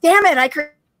because, damn it, I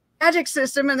created a magic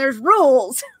system and there's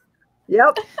rules.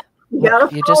 Yep. You gotta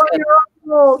follow your own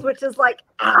rules, which is like,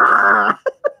 ah.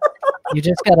 You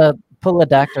just gotta pull a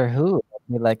Doctor Who.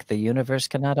 Be like, the universe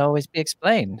cannot always be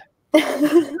explained. So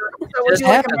would you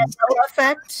like a Mandela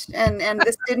effect? And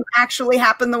this didn't actually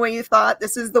happen the way you thought.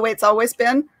 This is the way it's always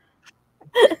been.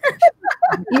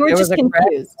 You were just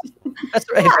confused. That's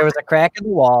right. Yeah. There was a crack in the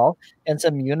wall, and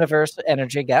some universe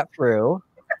energy got through.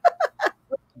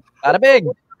 Bada big.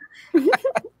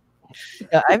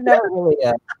 I've never really,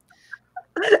 I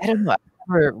don't know, I've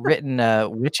never written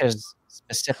witches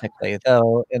specifically,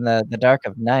 though. In the Dark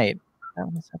of Night, that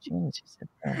was such a she said.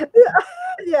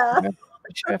 Yeah.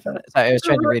 Sorry, I was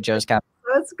trying to read Joe's comment.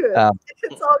 That's good.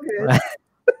 It's all good.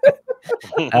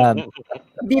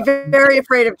 Be very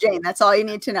afraid of Jane. That's all you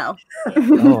need to know.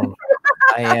 Oh,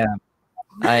 I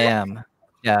am.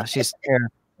 Yeah, she's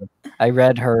terrible. I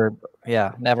read her.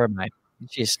 Yeah, never mind.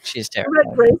 She's terrible. You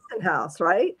read Grayson House,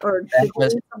 right? Or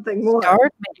something more?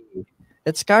 Scarred me.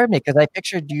 It scarred me because I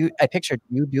pictured you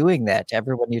doing that to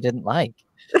everyone you didn't like.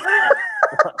 That's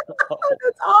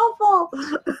awful.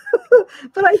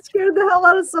 But I scared the hell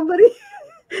out of somebody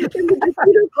in the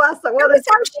computer class. Notice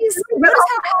how happy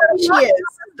she is.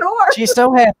 She's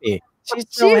so happy. She's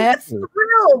so happy.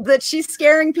 Thrilled that she's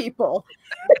scaring people.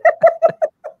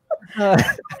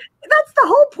 That's the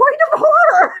whole point of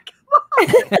horror. Come on.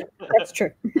 That's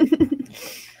true.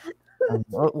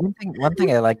 One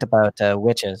thing I liked about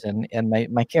witches and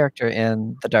my character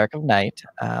in The Dark of Night,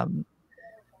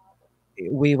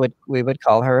 we would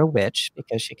call her a witch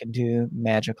because she can do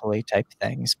magically type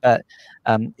things, but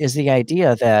is the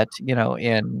idea that,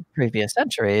 in previous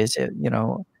centuries,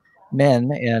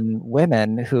 men and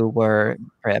women who were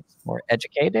perhaps more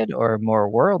educated or more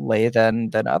worldly than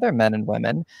other men and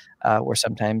women were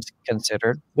sometimes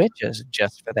considered witches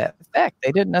just for that fact.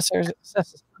 They didn't necessarily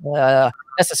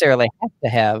have to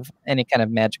have any kind of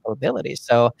magical ability.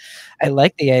 So I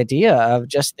like the idea of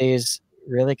just these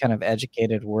really kind of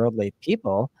educated worldly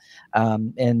people,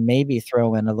 and maybe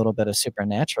throw in a little bit of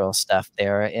supernatural stuff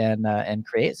there and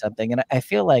create something. And I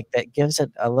feel like that gives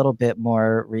it a little bit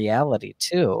more reality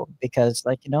too, because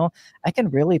I can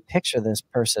really picture this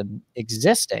person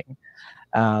existing.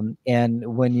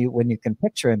 And when you can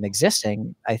picture him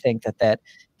existing, I think that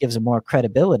gives more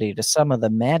credibility to some of the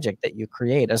magic that you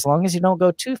create, as long as you don't go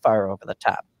too far over the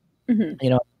top.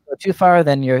 Mm-hmm. Go too far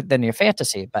than your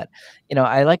fantasy, but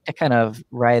I like to kind of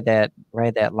ride that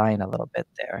line a little bit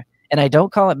there. And I don't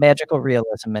call it magical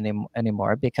realism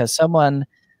anymore because someone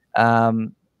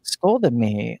scolded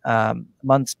me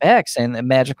months back saying that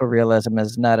magical realism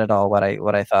is not at all what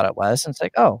I thought it was. And it's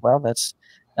like, oh well, that's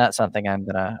not something I'm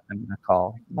gonna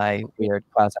call my weird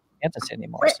quasi fantasy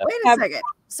anymore. Wait a second.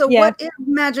 So what is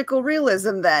magical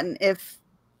realism then? If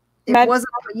it wasn't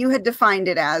what you had defined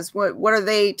it as, what are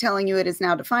they telling you it is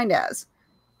now defined as?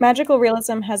 Magical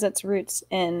realism has its roots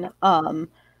in a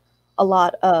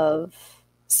lot of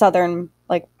Southern,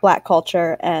 like Black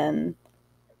culture and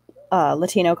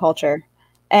Latino culture.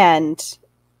 And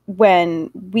when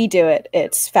we do it,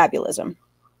 it's fabulism,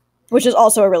 which is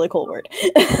also a really cool word.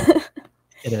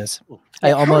 It is.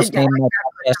 I almost named my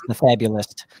podcast The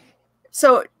Fabulist.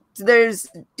 So there's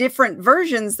different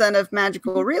versions then of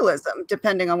magical realism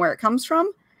depending on where it comes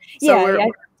from. So we're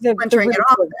entering it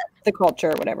off the culture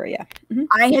or whatever. Yeah. Mm-hmm.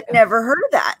 I had never heard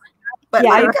of that, but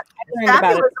I learned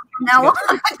about it from now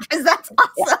on because that's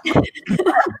awesome.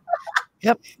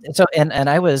 Yep. So and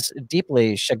I was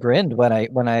deeply chagrined when I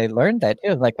learned that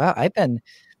too. Like, wow, I've been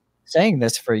saying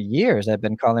this for years. I've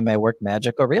been calling my work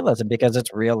magical realism because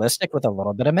it's realistic with a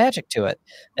little bit of magic to it,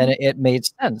 and it made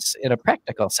sense in a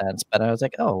practical sense. But I was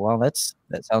like, oh well, that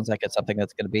sounds like it's something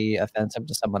that's going to be offensive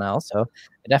to someone else. So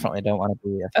I definitely don't want to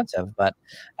be offensive. But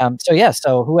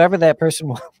so whoever that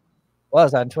person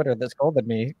was on Twitter that scolded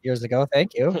me years ago,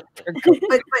 thank you.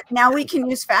 but now we can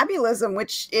use fabulism,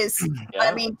 which is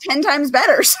 10 times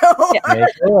better. So very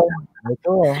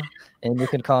cool. And you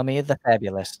can call me the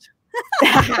Fabulist.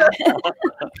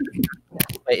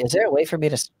 Wait, is there a way for me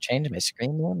to change my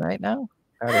screen name right now?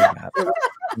 That's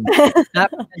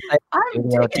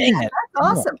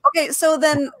awesome. Okay, so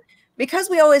then because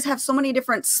we always have so many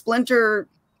different splinter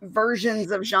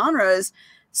versions of genres,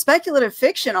 speculative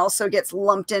fiction also gets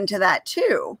lumped into that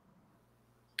too.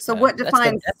 So what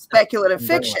defines speculative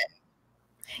fiction?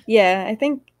 Yeah, I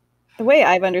think the way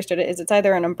I've understood it is it's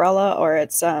either an umbrella or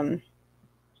it's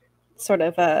sort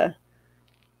of a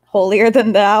holier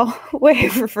than thou way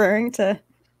of referring to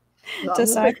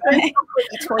sci-fi. I think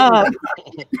it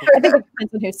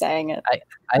depends on who's saying it.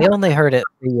 I only heard it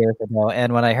 3 years ago,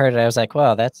 and when I heard it, I was like,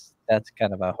 "Wow, that's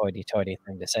kind of a hoity-toity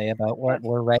thing to say about what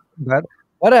we're writing." But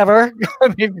whatever.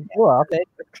 I mean, well, I'll take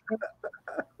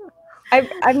it.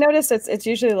 I've noticed it's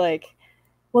usually like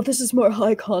well, this is more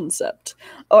high concept,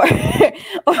 or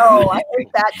oh, I hate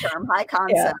that term, high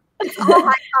concept. Yeah. It's all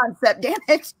high concept, damn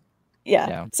it.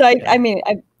 Yeah. So I mean,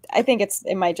 I think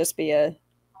it might just be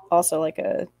also like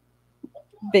a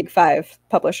Big Five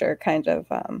publisher kind of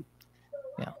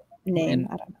name.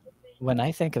 I don't know. When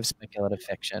I think of speculative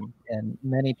fiction, and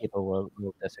many people will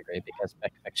disagree because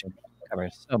spec fiction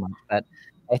covers so much, but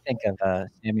I think of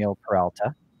Samuel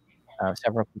Peralta.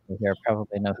 Several people here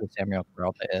probably know who Samuel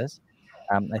Peralta is.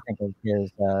 I think of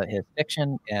his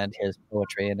fiction and his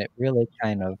poetry, and it really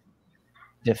kind of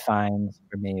defines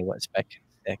for me what spec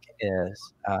fic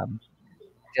is.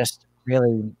 Just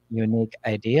really unique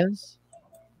ideas,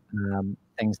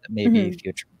 things that may be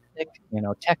futuristic,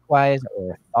 tech-wise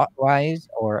or thought-wise,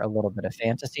 or a little bit of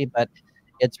fantasy. But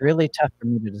it's really tough for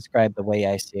me to describe the way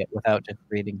I see it without just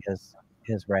reading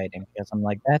his writing, because I'm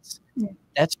like, that's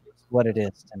what it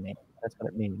is to me. That's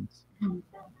what it means.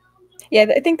 Yeah,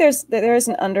 I think there is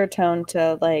an undertone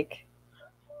to like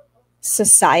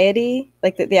society,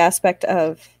 like the aspect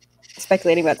of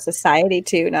speculating about society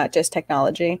too, not just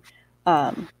technology.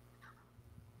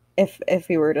 If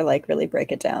we were to like really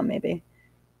break it down, maybe.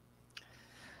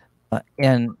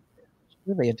 And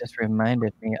really, it just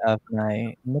reminded me of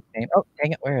my nickname. Oh,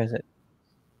 dang it! Where is it?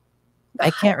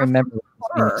 I can't remember.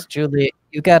 It's Julie.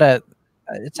 You gotta.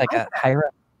 It's like a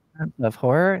hierarchy of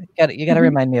horror. You gotta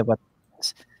remind me of what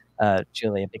it is,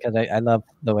 Julia, because I love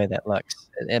the way that looks.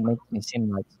 It makes me seem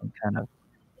like some kind of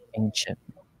ancient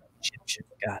Egyptian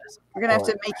goddess. We're gonna have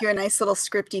to make you a nice little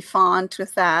scripty font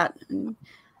with that.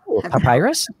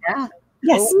 Papyrus? Yeah.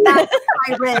 Yes. Not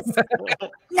papyrus.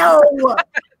 No.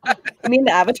 You mean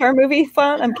the Avatar movie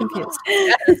font? I'm confused.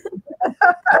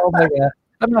 Oh my god.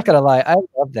 I'm not gonna lie, I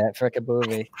love that frickin'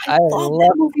 movie. I love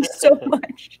that movie so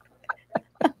much.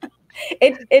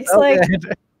 It's so like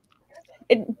good.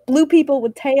 It blew people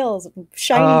with tails and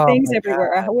shiny things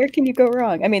everywhere. God. Where can you go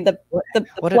wrong? I mean, the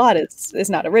plot is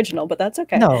not original, but that's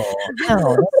okay. No.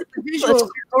 The visuals are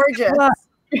gorgeous.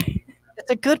 It's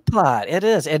a good plot. It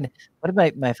is. And what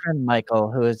about my friend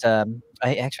Michael, who is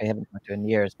I actually haven't talked to in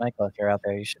years. Michael, if you're out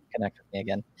there, you should connect with me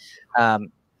again.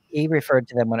 He referred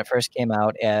to them when it first came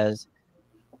out as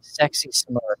Sexy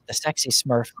Smurf, the Sexy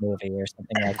Smurf movie or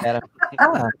something like that.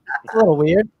 It's a little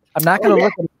weird. I'm not going to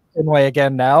look at it the same way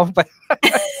again now, but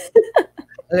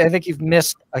I think you've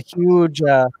missed a huge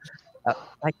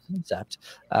concept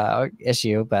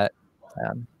issue. But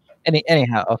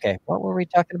anyhow, okay. What were we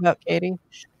talking about, Katie?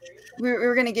 We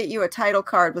were going to get you a title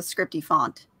card with scripty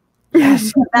font.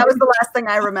 Yes. That was the last thing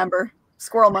I remember.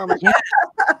 Squirrel moment.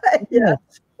 Yeah.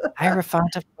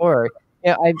 Hierophant of horror.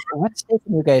 Yeah, what's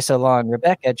taking you guys so long?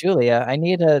 Rebecca, Julia, I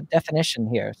need a definition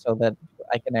here so that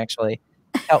I can actually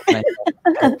help myself.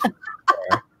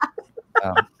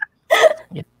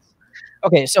 Yes.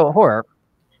 Okay, so horror.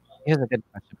 Here's a good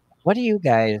question. What do you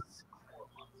guys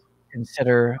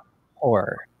consider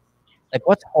horror? Like,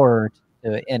 what's horror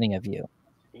to any of you?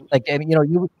 Like,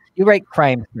 you write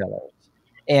crime thrillers,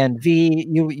 and V,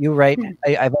 you write.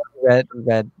 I've only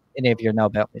read any of your Nell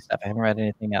Bentley stuff. I haven't read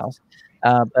anything else.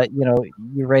 But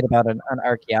you write about an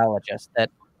archaeologist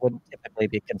that wouldn't typically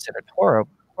be considered horror,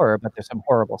 but there's some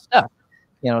horrible stuff.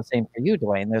 Same for you,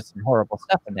 Dwayne. There's some horrible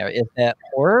stuff in there. Is that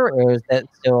horror, or is that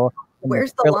still?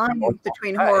 Where's the line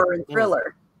between horror and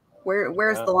thriller?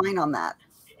 Where's the line on that?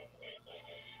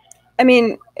 I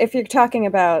mean, if you're talking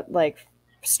about like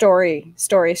story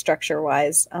structure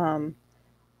wise,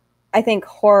 I think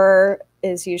horror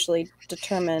is usually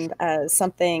determined as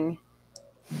something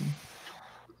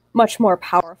much more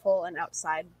powerful and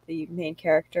outside the main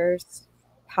character's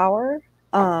power.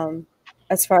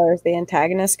 As far as the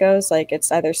antagonist goes, like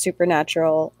it's either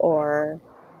supernatural or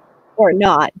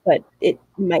not, but it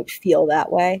might feel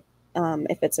that way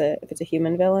if it's a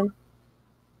human villain.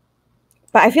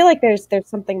 But I feel like there's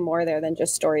something more there than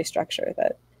just story structure.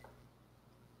 That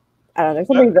I don't know. There's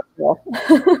something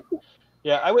visible.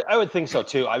 Yeah, I would think so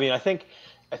too. I mean, I think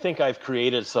I've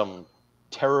created some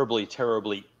terribly,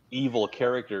 terribly evil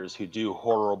characters who do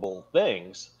horrible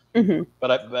things. Mm-hmm.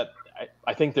 But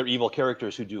I think they're evil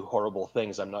characters who do horrible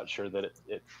things. I'm not sure that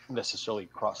it necessarily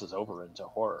crosses over into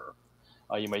horror.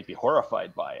 You might be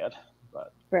horrified by it,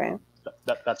 but right.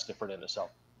 That's different in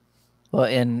itself. Well,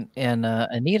 and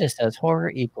Anita says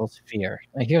horror equals fear.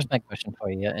 Now, here's my question for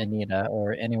you, Anita,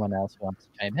 or anyone else who wants to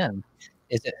chime in.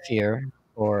 Is it fear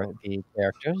for the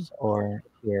characters or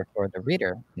fear for the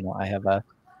reader? I have a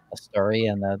story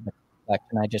in the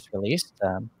collection I just released,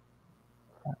 and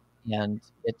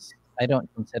I don't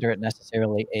consider it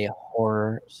necessarily a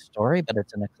horror story, but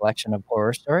it's in a collection of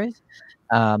horror stories,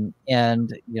 and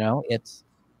it's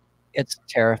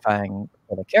terrifying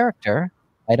for the character.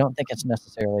 I don't think it's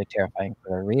necessarily terrifying for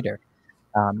the reader.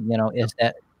 You know, is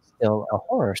that still a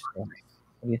horror story?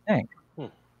 What do you think?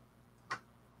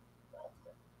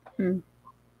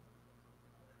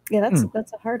 Yeah,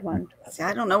 that's a hard one. See,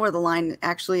 I don't know where the line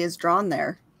actually is drawn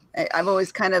there. I've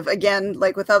always kind of, again,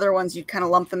 like with other ones, you kind of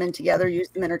lump them in together, use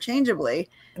them interchangeably.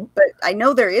 But I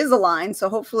know there is a line, so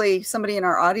hopefully somebody in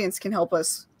our audience can help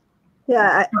us.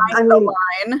 Yeah, I mean,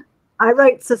 line. I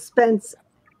write suspense,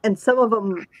 and some of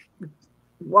them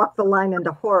walk the line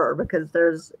into horror because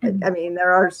there's, I mean,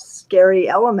 there are scary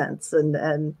elements,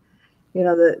 and you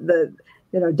know, the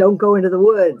you know, don't go into the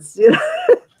woods, you know,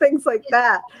 things like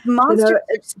that. Monsters are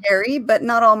scary, but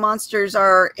not all monsters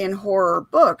are in horror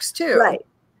books too. Right.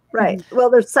 Right. Well,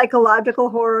 there's psychological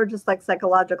horror, just like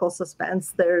psychological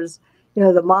suspense. There's, you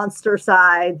know, the monster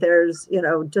side. There's, you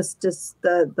know, just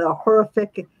the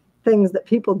horrific things that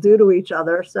people do to each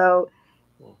other. So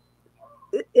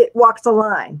it walks a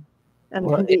line, and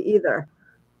can be either.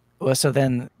 Well, so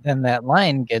then that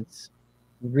line gets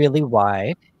really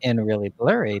wide and really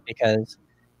blurry, because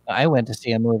I went to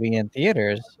see a movie in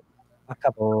theaters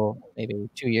maybe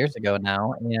 2 years ago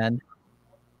now, and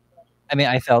I mean,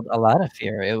 I felt a lot of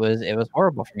fear. It was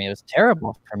horrible for me. It was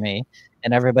terrible for me,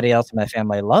 and everybody else in my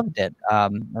family loved it.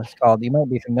 It's called, you might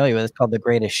be familiar with it, it's called The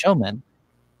Greatest Showman.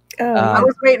 I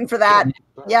was waiting for that.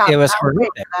 Yeah, it was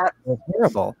horrific. It was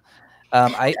horrible.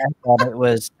 I thought it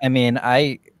was. I mean,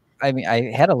 I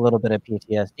had a little bit of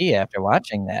PTSD after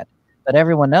watching that, but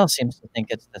everyone else seems to think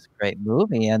it's this great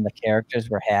movie, and the characters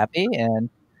were happy, and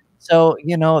so,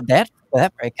 you know,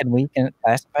 can we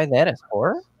classify that as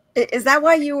horror? Is that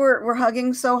why you were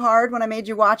hugging so hard when I made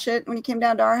you watch it when you came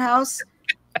down to our house?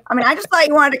 I mean, I just thought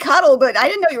you wanted to cuddle, but I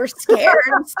didn't know you were scared.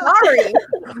 I'm sorry.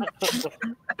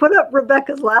 Put up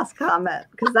Rebecca's last comment,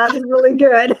 because that is really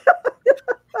good.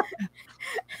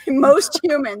 Most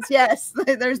humans, yes.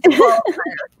 There's the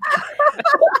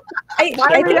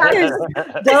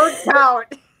don't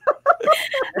count.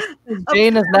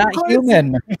 Jane is not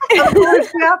human. Of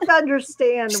course, you have to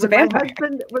understand,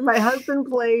 when my husband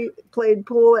played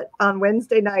pool on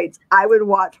Wednesday nights, I would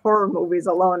watch horror movies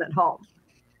alone at home,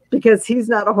 because he's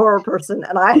not a horror person,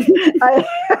 and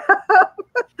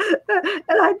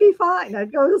and I'd be fine.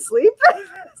 I'd go to sleep.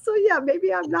 So yeah,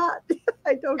 maybe I'm not.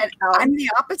 I don't count. I'm the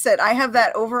opposite. I have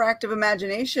that overactive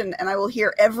imagination, and I will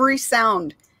hear every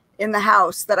sound in the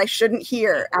house that I shouldn't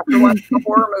hear after watching a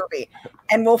horror movie,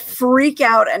 and will freak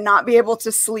out and not be able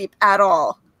to sleep at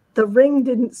all. The Ring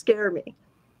didn't scare me.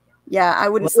 Yeah, I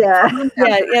wouldn't. Yeah.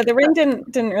 The Ring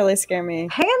didn't really scare me.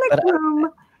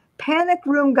 Panic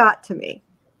Room got to me,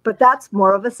 but that's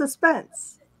more of a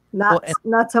suspense, not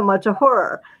so much a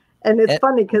horror. And it's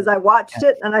funny because I watched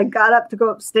it and I got up to go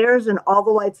upstairs and all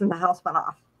the lights in the house went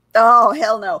off. Oh,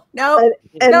 hell no. No.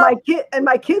 And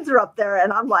my kids are up there,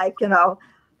 and I'm like, you know,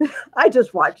 I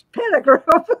just watched Panic Room.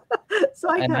 So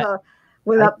I kind of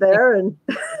went up there and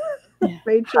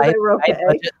made sure they were okay.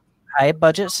 High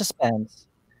budget suspense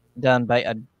done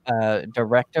by a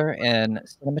director and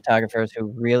cinematographers who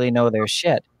really know their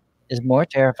shit is more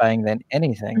terrifying than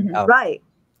anything else. Right.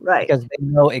 Because they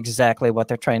know exactly what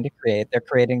they're trying to create. They're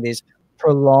creating these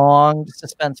prolonged,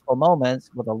 suspenseful moments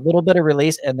with a little bit of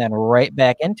release and then right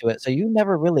back into it. So you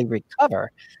never really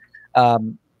recover.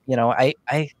 You know, I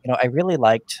really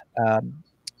liked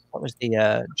what was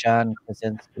the John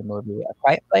Krasinski movie, A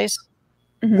Quiet Place?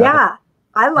 Yeah,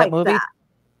 I liked movie.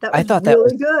 That was I thought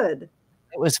really good.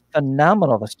 It was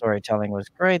phenomenal. The storytelling was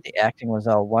great. The acting was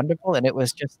all wonderful, and it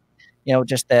was just, you know,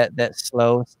 just that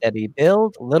slow, steady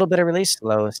build, a little bit of release,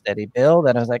 slow, steady build.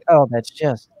 And I was like, oh, that's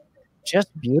just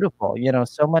beautiful. You know,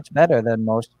 so much better than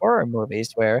most horror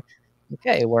movies where,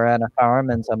 okay, we're on a farm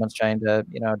and someone's trying to,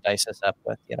 you know, dice us up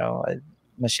with, you know, a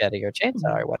machete or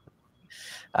chainsaw or what.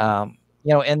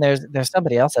 You know, and there's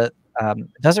somebody else that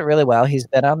does it really well. He's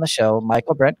been on the show,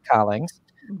 Michael Brent Collins,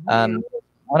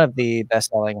 one of the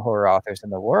best-selling horror authors in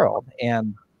the world.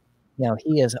 And, you know,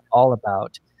 he is all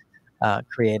about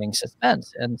creating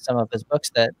suspense, and some of his books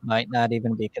that might not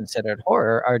even be considered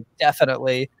horror are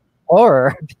definitely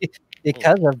horror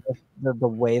because of the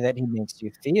way that he makes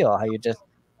you feel, how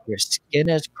your skin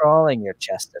is crawling, your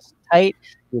chest is tight,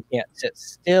 you can't sit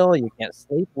still, you can't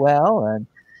sleep well.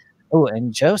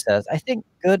 And Joe says, I think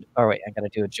good, oh wait, I gotta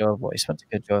do a Joe voice. What's a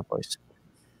good Joe voice?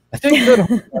 I think good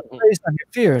horror is based on your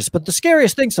fears, but the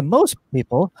scariest things to most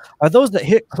people are those that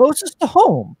hit closest to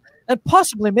home and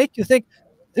possibly make you think,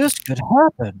 this could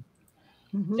happen.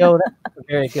 So that's a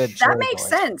very good. That makes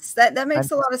sense. That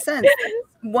makes a lot of sense.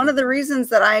 One of the reasons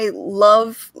that I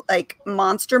love like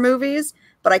monster movies,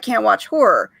 but I can't watch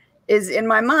horror, is in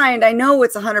my mind, I know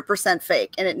it's 100%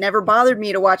 fake, and it never bothered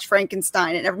me to watch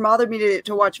Frankenstein. It never bothered me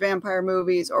to watch vampire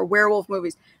movies or werewolf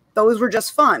movies. Those were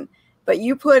just fun. But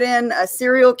you put in a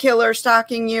serial killer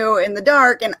stalking you in the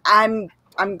dark, and I'm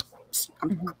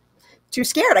too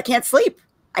scared. I can't sleep.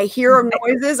 I hear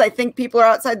noises. I think people are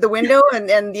outside the window,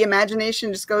 and the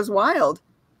imagination just goes wild.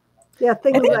 Yeah,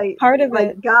 things like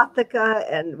Gothica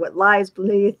and What Lies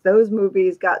Beneath, those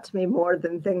movies got to me more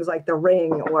than things like The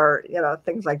Ring or,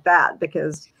 things like that,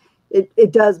 because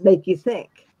it does make you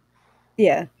think.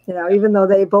 Yeah. Even though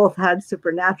they both had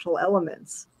supernatural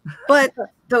elements. But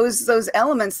those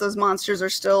elements, those monsters are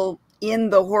still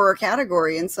in the horror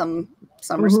category in some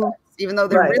respects, even though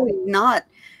they're really not,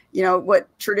 what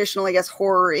traditional, I guess,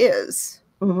 horror is.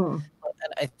 And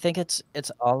I think it's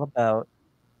all about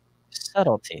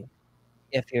subtlety.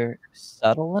 If you're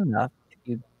subtle enough, if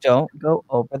you don't go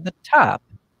over the top,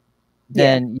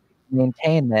 then you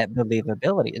maintain that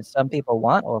believability. And some people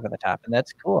want over the top, and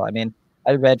that's cool. I mean,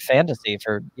 I read fantasy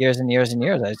for years and years and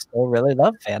years. I still really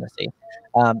love fantasy.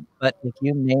 But if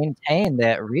you maintain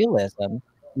that realism,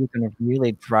 you can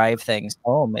really drive things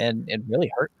home and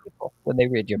really hurt people when they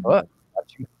read your book.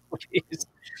 Watch your movies,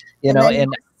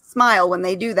 and smile when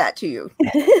they do that to you.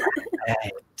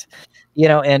 Right.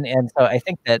 And so I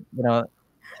think that,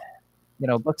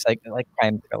 books like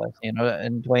crime thrillers,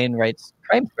 and Dwayne writes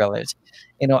crime thrillers,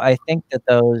 I think that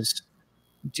those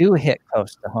do hit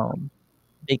close to home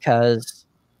because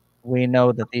we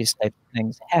know that these types of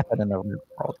things happen in the real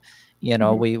world.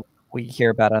 We hear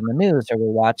about it on the news or we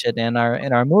watch it in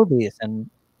our movies. And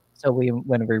so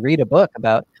when we read a book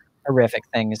about horrific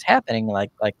things happening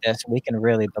like this, we can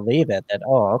really believe it that,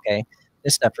 oh, okay,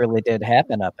 this stuff really did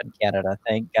happen up in Canada.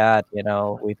 Thank God,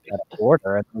 we've got a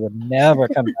border and it would never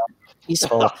come down to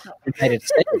peaceful United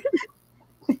States.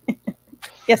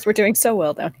 Yes, we're doing so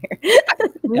well down here.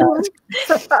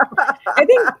 I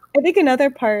think another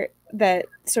part that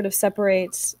sort of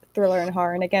separates thriller and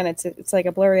horror, and again, it's like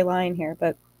a blurry line here,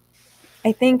 but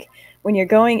I think when you're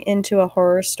going into a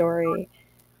horror story,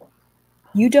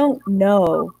 you don't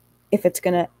know if it's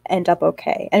going to end up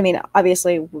okay. I mean,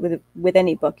 obviously, with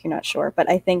any book, you're not sure, but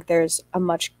I think there's a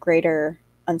much greater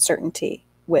uncertainty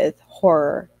with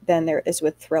horror than there is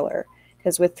with thriller.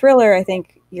 Because with thriller, I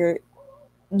think you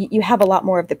have a lot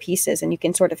more of the pieces, and you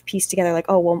can sort of piece together like,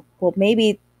 oh, well,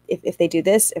 maybe if they do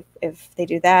this, if they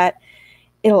do that,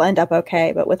 it'll end up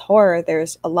okay. But with horror,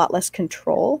 there's a lot less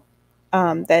control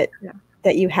that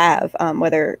you have,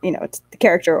 whether it's the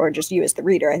character or just you as the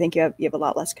reader. I think you have a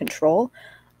lot less control.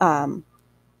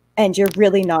 And you're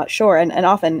really not sure. And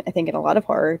often, I think in a lot of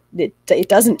horror, it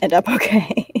doesn't end up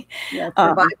okay. Yeah,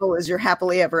 survival is your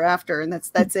happily ever after, and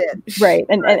that's it. Right.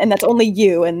 And that's only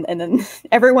you. And then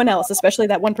everyone else, especially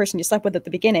that one person you slept with at the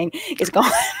beginning, is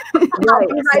gone. Right.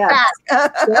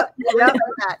 Yep.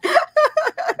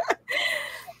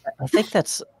 I think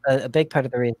that's a big part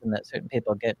of the reason that certain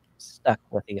people get stuck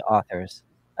with the authors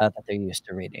that they're used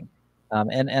to reading.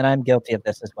 And I'm guilty of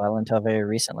this as well. Until very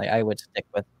recently, I would stick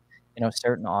with,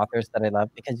 certain authors that I love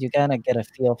because you kind of get a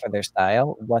feel for their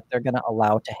style, what they're going to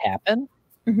allow to happen,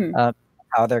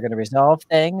 how they're going to resolve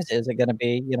things. Is it going to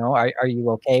be, are you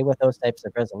okay with those types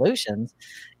of resolutions?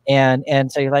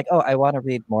 And so you're like, oh, I want to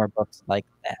read more books like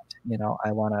that.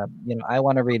 I want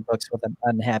to read books with an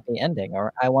unhappy ending,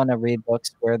 or I want to read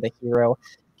books where the hero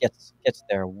gets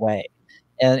their way.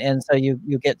 And so you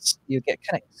get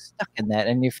kind of stuck in that,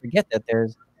 and you forget that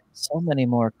there's so many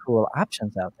more cool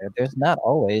options out there. There's not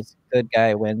always good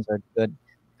guy wins or good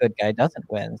guy doesn't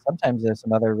win. Sometimes there's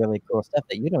some other really cool stuff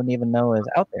that you don't even know is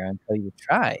out there until you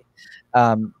try.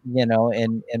 And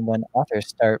when authors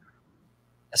start,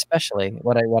 especially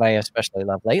what I especially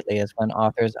love lately is when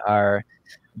authors are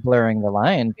blurring the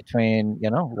line between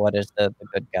what is the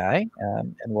good guy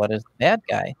and what is the bad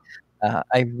guy.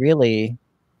 I really.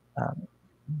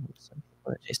 Some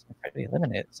people are just pretty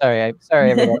eliminated. Sorry,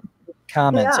 everyone.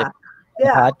 Comments in the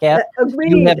podcast.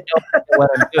 Agreed. You have no idea what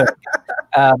I'm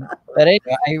doing. But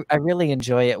anyway, I really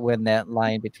enjoy it when that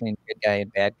line between good guy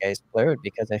and bad guy is blurred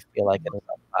because I feel like it is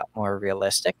a lot more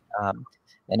realistic, and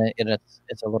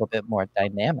it's a little bit more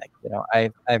dynamic.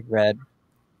 I've read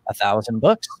 1,000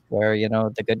 books where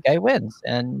the good guy wins,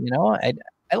 and I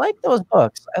like those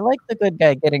books. I like the good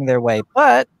guy getting their way,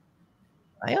 but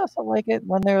I also like it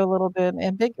when they're a little bit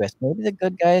ambiguous. Maybe the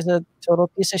good guy is a total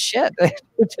piece of shit.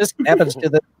 It just happens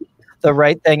to the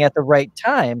right thing at the right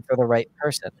time for the right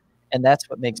person. And that's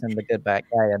what makes him the good bad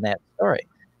guy in that story.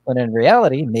 When in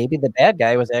reality, maybe the bad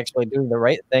guy was actually doing the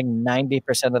right thing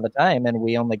 90% of the time, and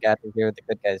we only got to hear the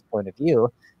good guy's point of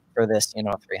view for this,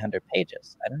 300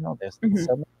 pages. I don't know. There's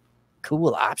so many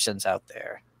cool options out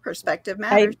there. Perspective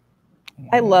matters.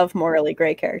 I love morally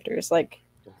gray characters. Like,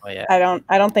 Oh, yeah.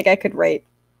 I don't think I could write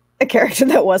a character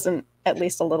that wasn't at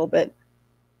least a little bit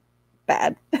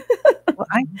bad. Well,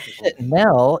 I think that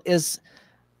Nell is,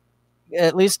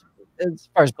 at least as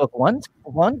far as book one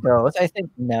goes, I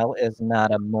think Nell is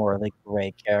not a morally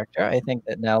gray character. I think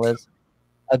that Nell is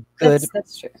a good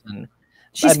That's true. person.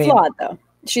 She's flawed, though.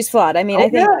 She's flawed. I mean, I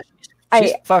think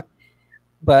she's fucked,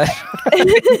 but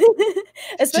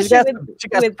especially she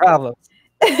got some problems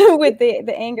with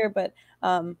the anger. But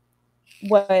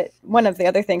what one of the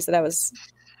other things that I was,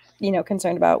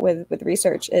 concerned about with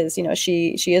research is,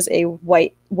 she is a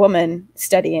white woman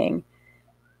studying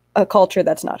a culture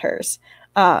that's not hers,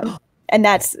 and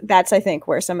that's I think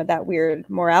where some of that weird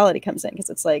morality comes in, because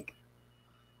it's like,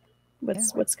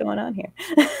 what's going on here?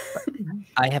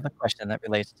 I have a question that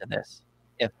relates to this,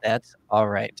 if that's all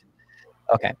right.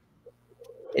 Okay.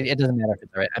 It doesn't matter if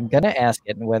it's all right. I'm going to ask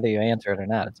it, and whether you answer it or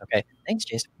not, it's okay. Thanks,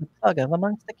 Jason, for the plug of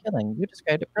Amongst the Killing. You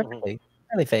described it perfectly.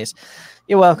 Smiley face.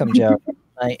 You're welcome, Joe.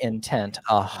 My intent,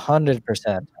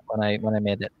 100% when I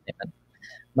made that statement.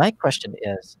 My question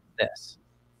is this,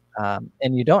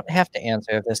 and you don't have to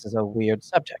answer if this is a weird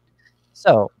subject.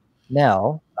 So,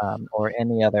 Nell, or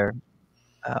any other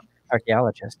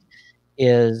archaeologist,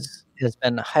 has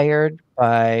been hired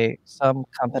by some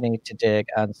company to dig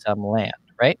on some land,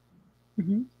 right?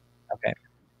 Mm-hmm. Okay.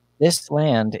 This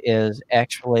land is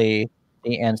actually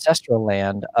the ancestral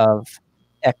land of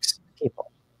X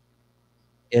people.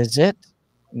 Is it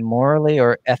morally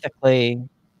or ethically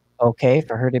okay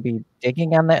for her to be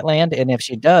digging on that land? And if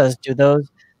she does, do those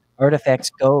artifacts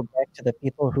go back to the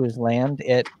people whose land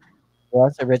it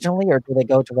was originally, or do they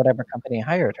go to whatever company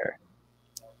hired her?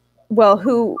 Well,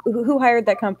 who hired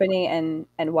that company, and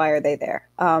why are they there?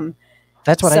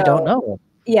 That's what I don't know.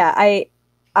 Yeah,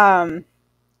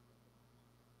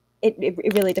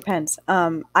 it really depends.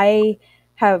 I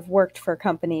have worked for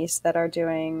companies that are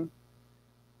doing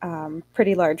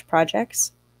pretty large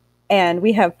projects, and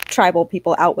we have tribal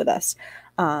people out with us.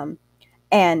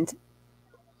 And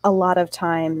a lot of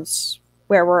times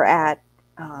where we're at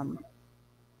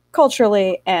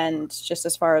culturally, and just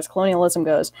as far as colonialism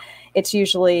goes, it's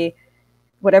usually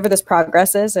whatever this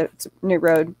progress is, it's new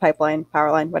road, pipeline,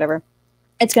 power line, whatever,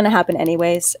 it's going to happen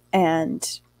anyways.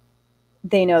 And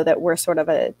they know that we're sort of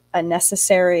a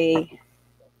necessary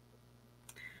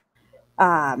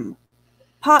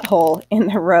pothole in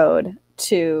the road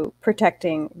to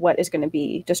protecting what is going to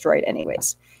be destroyed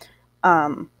anyways.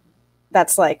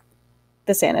 That's like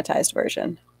the sanitized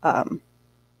version.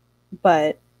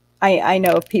 But I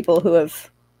know of people who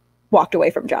have walked away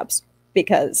from jobs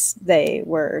because they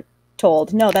were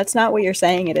told, no, that's not what you're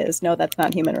saying it is. No, that's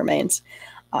not human remains,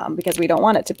 because we don't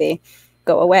want it to be.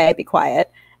 Go away, be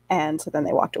quiet. And so then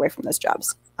they walked away from those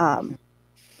jobs. And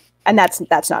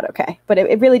that's not okay. But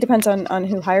it really depends on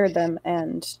who hired them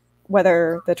and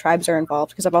whether the tribes are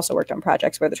involved, because I've also worked on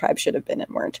projects where the tribes should have been and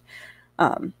weren't,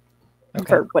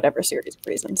 for whatever series of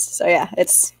reasons. So yeah,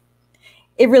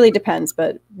 it really depends,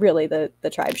 but really the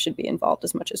tribe should be involved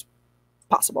as much as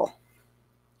possible.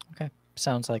 Okay.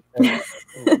 Sounds like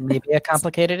maybe a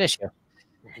complicated issue.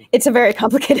 It's a very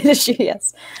complicated issue,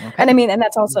 yes. Okay. And I mean, and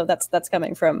that's also that's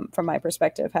coming from my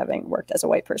perspective, having worked as a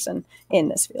white person in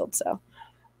this field. So,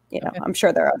 okay. I'm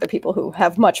sure there are other people who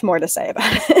have much more to say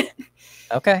about it.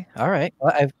 Okay. All right.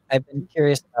 Well, I've been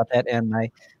curious about that, and my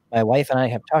wife and I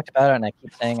have talked about it, and I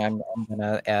keep saying I'm going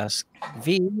to ask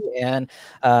V, and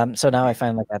so now I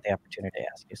finally got the opportunity to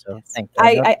ask you. So thank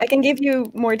you. I can give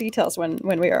you more details when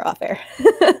we are off air.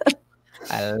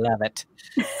 I love it.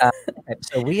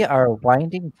 So we are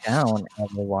winding down,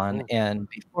 everyone, and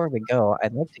before we go,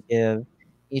 I'd like to give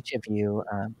each of you,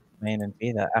 Wayne and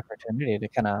V, the opportunity to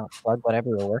kind of plug whatever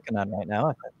you're working on right now,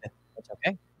 if that's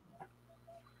okay.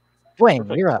 Wayne,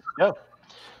 you're up. Yeah,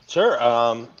 sure.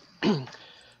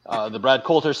 The Brad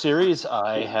Coulter series,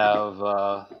 I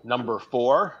have number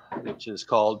 4, which is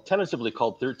tentatively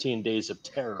called 13 Days of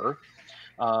Terror.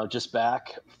 Just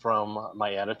back from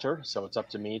my editor, so it's up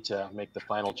to me to make the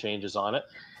final changes on it.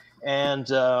 And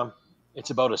it's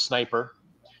about a sniper.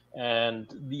 And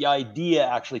the idea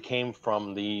actually came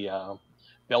from the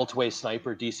Beltway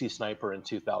Sniper, DC Sniper in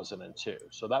 2002.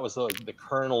 So that was the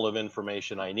kernel of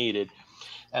information I needed.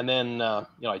 And then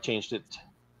I changed it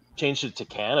to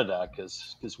Canada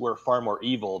because we're far more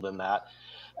evil than that.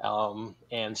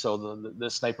 And so the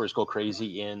snipers go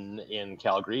crazy in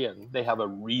Calgary, and they have a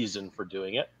reason for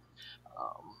doing it.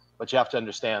 But you have to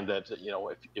understand that,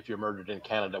 if you're murdered in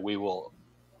Canada, we will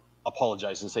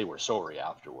apologize and say we're sorry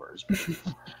afterwards.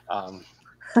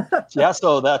 Yeah,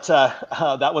 so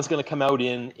that was going to come out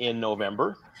in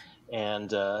November.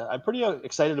 And I'm pretty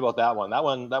excited about that one. That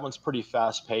one's pretty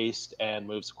fast paced and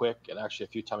moves quick. And actually, a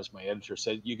few times my editor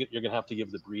said you're going to have to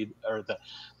give the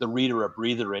reader a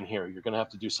breather in here. You're going to have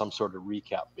to do some sort of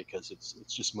recap because it's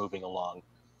just moving along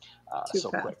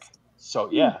so fast. Quick. So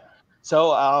yeah.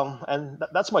 So and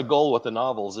that's my goal with the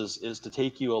novels is to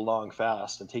take you along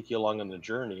fast and take you along on the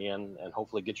journey and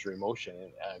hopefully get your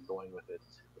emotion going with it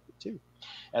too.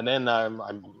 And then I'm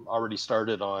already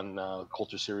started on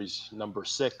Coulter series number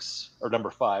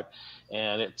 5,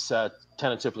 and it's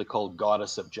tentatively called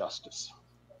Goddess of Justice.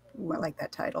 Ooh, I like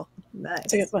that title. Nice.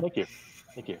 It's a good one.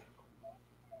 Thank you.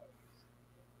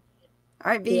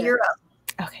 All right, V, you're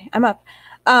up. Okay, I'm up.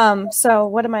 So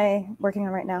what am I working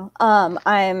on right now?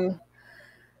 I'm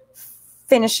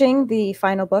finishing the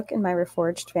final book in my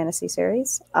Reforged fantasy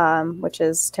series, which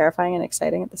is terrifying and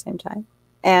exciting at the same time.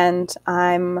 And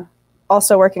I'm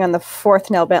also working on the 4th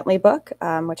Nell Bentley book,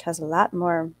 which has a lot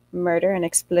more murder and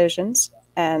explosions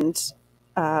and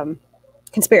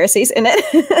conspiracies in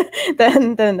it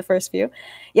than the first few.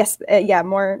 Yes,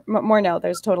 more Nell.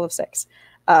 There's a total of 6.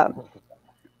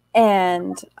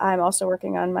 And I'm also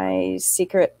working on my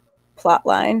secret plot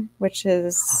line, which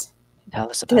is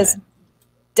his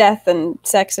death and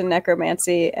sex and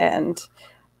necromancy, and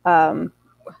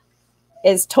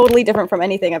is totally different from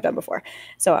anything I've done before.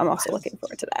 So I'm also looking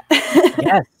forward to that.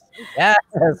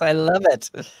 Yes, I love it.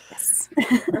 Yes.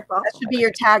 That should be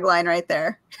your tagline right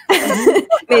there.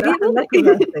 Maybe.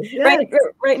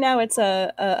 Right now it's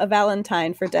a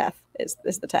Valentine for death is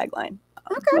the tagline.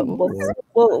 Okay.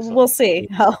 We'll see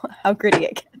how gritty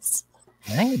it gets.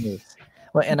 Nice.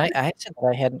 Well, and I said that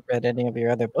I hadn't read any of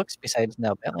your other books besides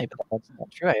Nell Bentley, but that's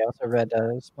not true. I also read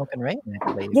Smoke and Rain,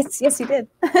 I believe. Yes, you did.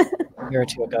 A year or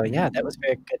two ago. Yeah, that was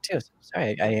very good too. So,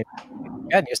 sorry, you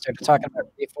started talking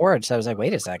about Reforged, so I was like,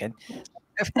 wait a second.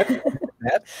 That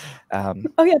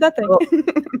thing. Well,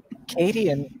 Katie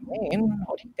and Wayne,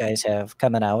 what do you guys have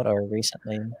coming out or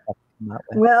recently come out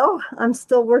with? Well, I'm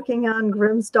still working on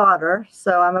Grimm's Daughter,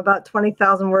 so I'm about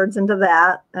 20,000 words into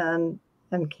that, and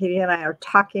Katie and I are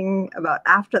talking about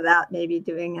after that maybe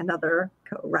doing another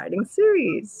co-writing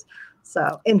series.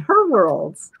 So in her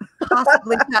worlds,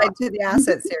 possibly tied to the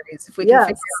Asset series if we can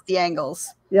figure out the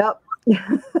angles. Yep.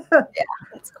 Yeah,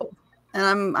 that's cool.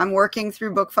 And I'm working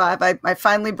through book 5. I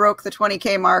finally broke the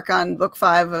 20K mark on book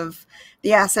 5 of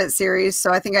the Asset series,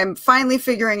 so I think I'm finally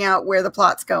figuring out where the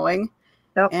plot's going.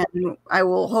 Yep. And I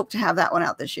will hope to have that one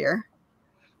out this year.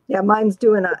 Yeah, mine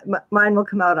will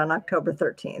come out on October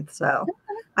 13th. So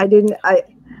I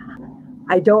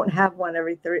don't have one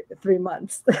every three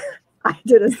months. I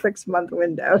did a 6-month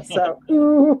window, so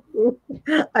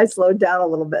I slowed down a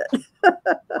little bit.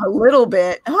 A little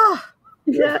bit. Oh.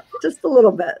 Yeah, just a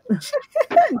little bit.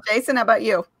 Jason, how about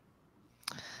you?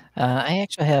 I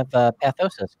actually have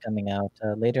Pathosis coming out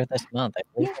later this month. I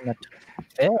believe on the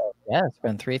 25th. Yeah, it's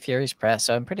from Three Furies Press,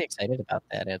 so I'm pretty excited about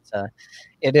that.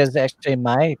 It is actually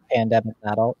my pandemic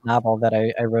novel that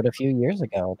I wrote a few years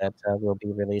ago that we'll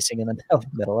be releasing in the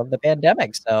middle of the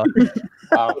pandemic. So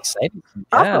I'm excited.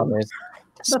 Yeah, there's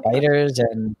spiders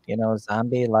and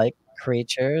zombie-like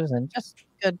creatures and just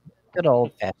good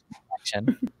old-fashioned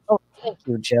action. Oh, thank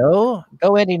you, Joe.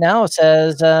 Go Andy Now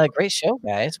says, great show,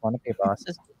 guys. One of your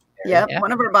bosses. Yeah,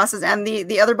 one of our bosses. And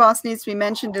the other boss needs to be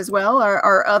mentioned as well.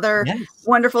 Our other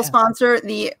wonderful sponsor,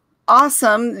 the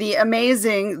awesome, the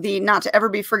amazing, the not to ever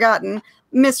be forgotten,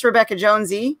 Miss Rebecca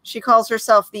Jonesy. She calls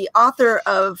herself the author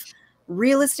of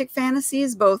realistic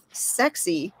fantasies, both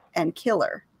sexy and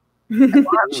killer. Her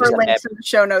links in the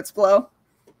show notes below.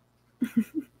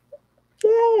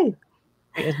 Yay.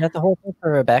 Isn't that the whole thing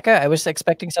for Rebecca? I was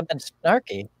expecting something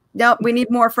snarky. No, we need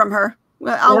more from her.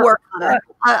 Well, I'll work on it.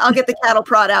 I'll get the cattle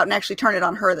prod out and actually turn it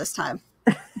on her this time.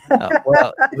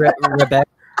 Rebecca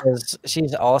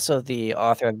she's also the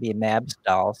author of the Mabs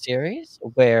Doll series,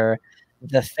 where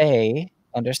the Fae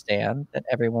understand that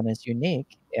everyone is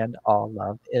unique and all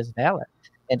love is valid.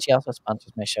 And she also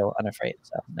sponsors my show, Unafraid.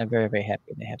 So I'm very, very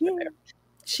happy to have her there.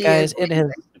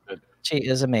 She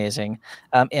is amazing.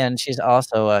 And she's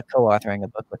also co-authoring a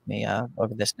book with me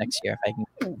over this next year, if I can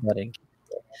get it.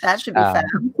 That should be fab.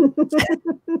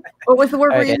 What was the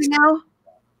word we're using now?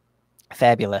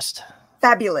 Fabulist.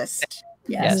 Fabulist.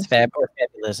 Yes,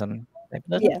 fabulism.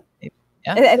 Yeah.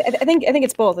 I think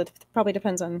it's both. It probably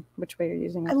depends on which way you're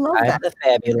using it. I love that. The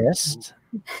fabulist.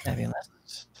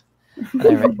 Fabulist.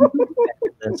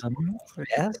 Fabulism.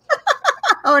 Yes.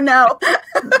 Oh no.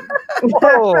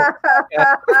 Oh,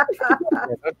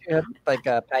 don't you have like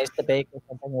pies to bake or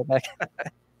something like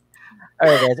that? All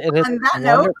right, guys. It is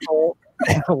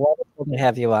wonderful to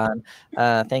have you on.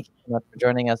 Thank you so much for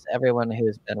joining us, everyone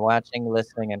who's been watching,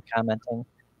 listening, and commenting.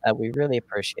 We really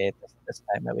appreciate this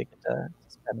time that we get to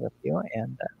spend with you,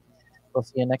 and we'll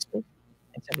see you next week.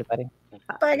 Thanks, everybody.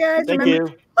 Bye, guys. Thank Remember you.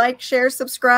 to like, share, subscribe.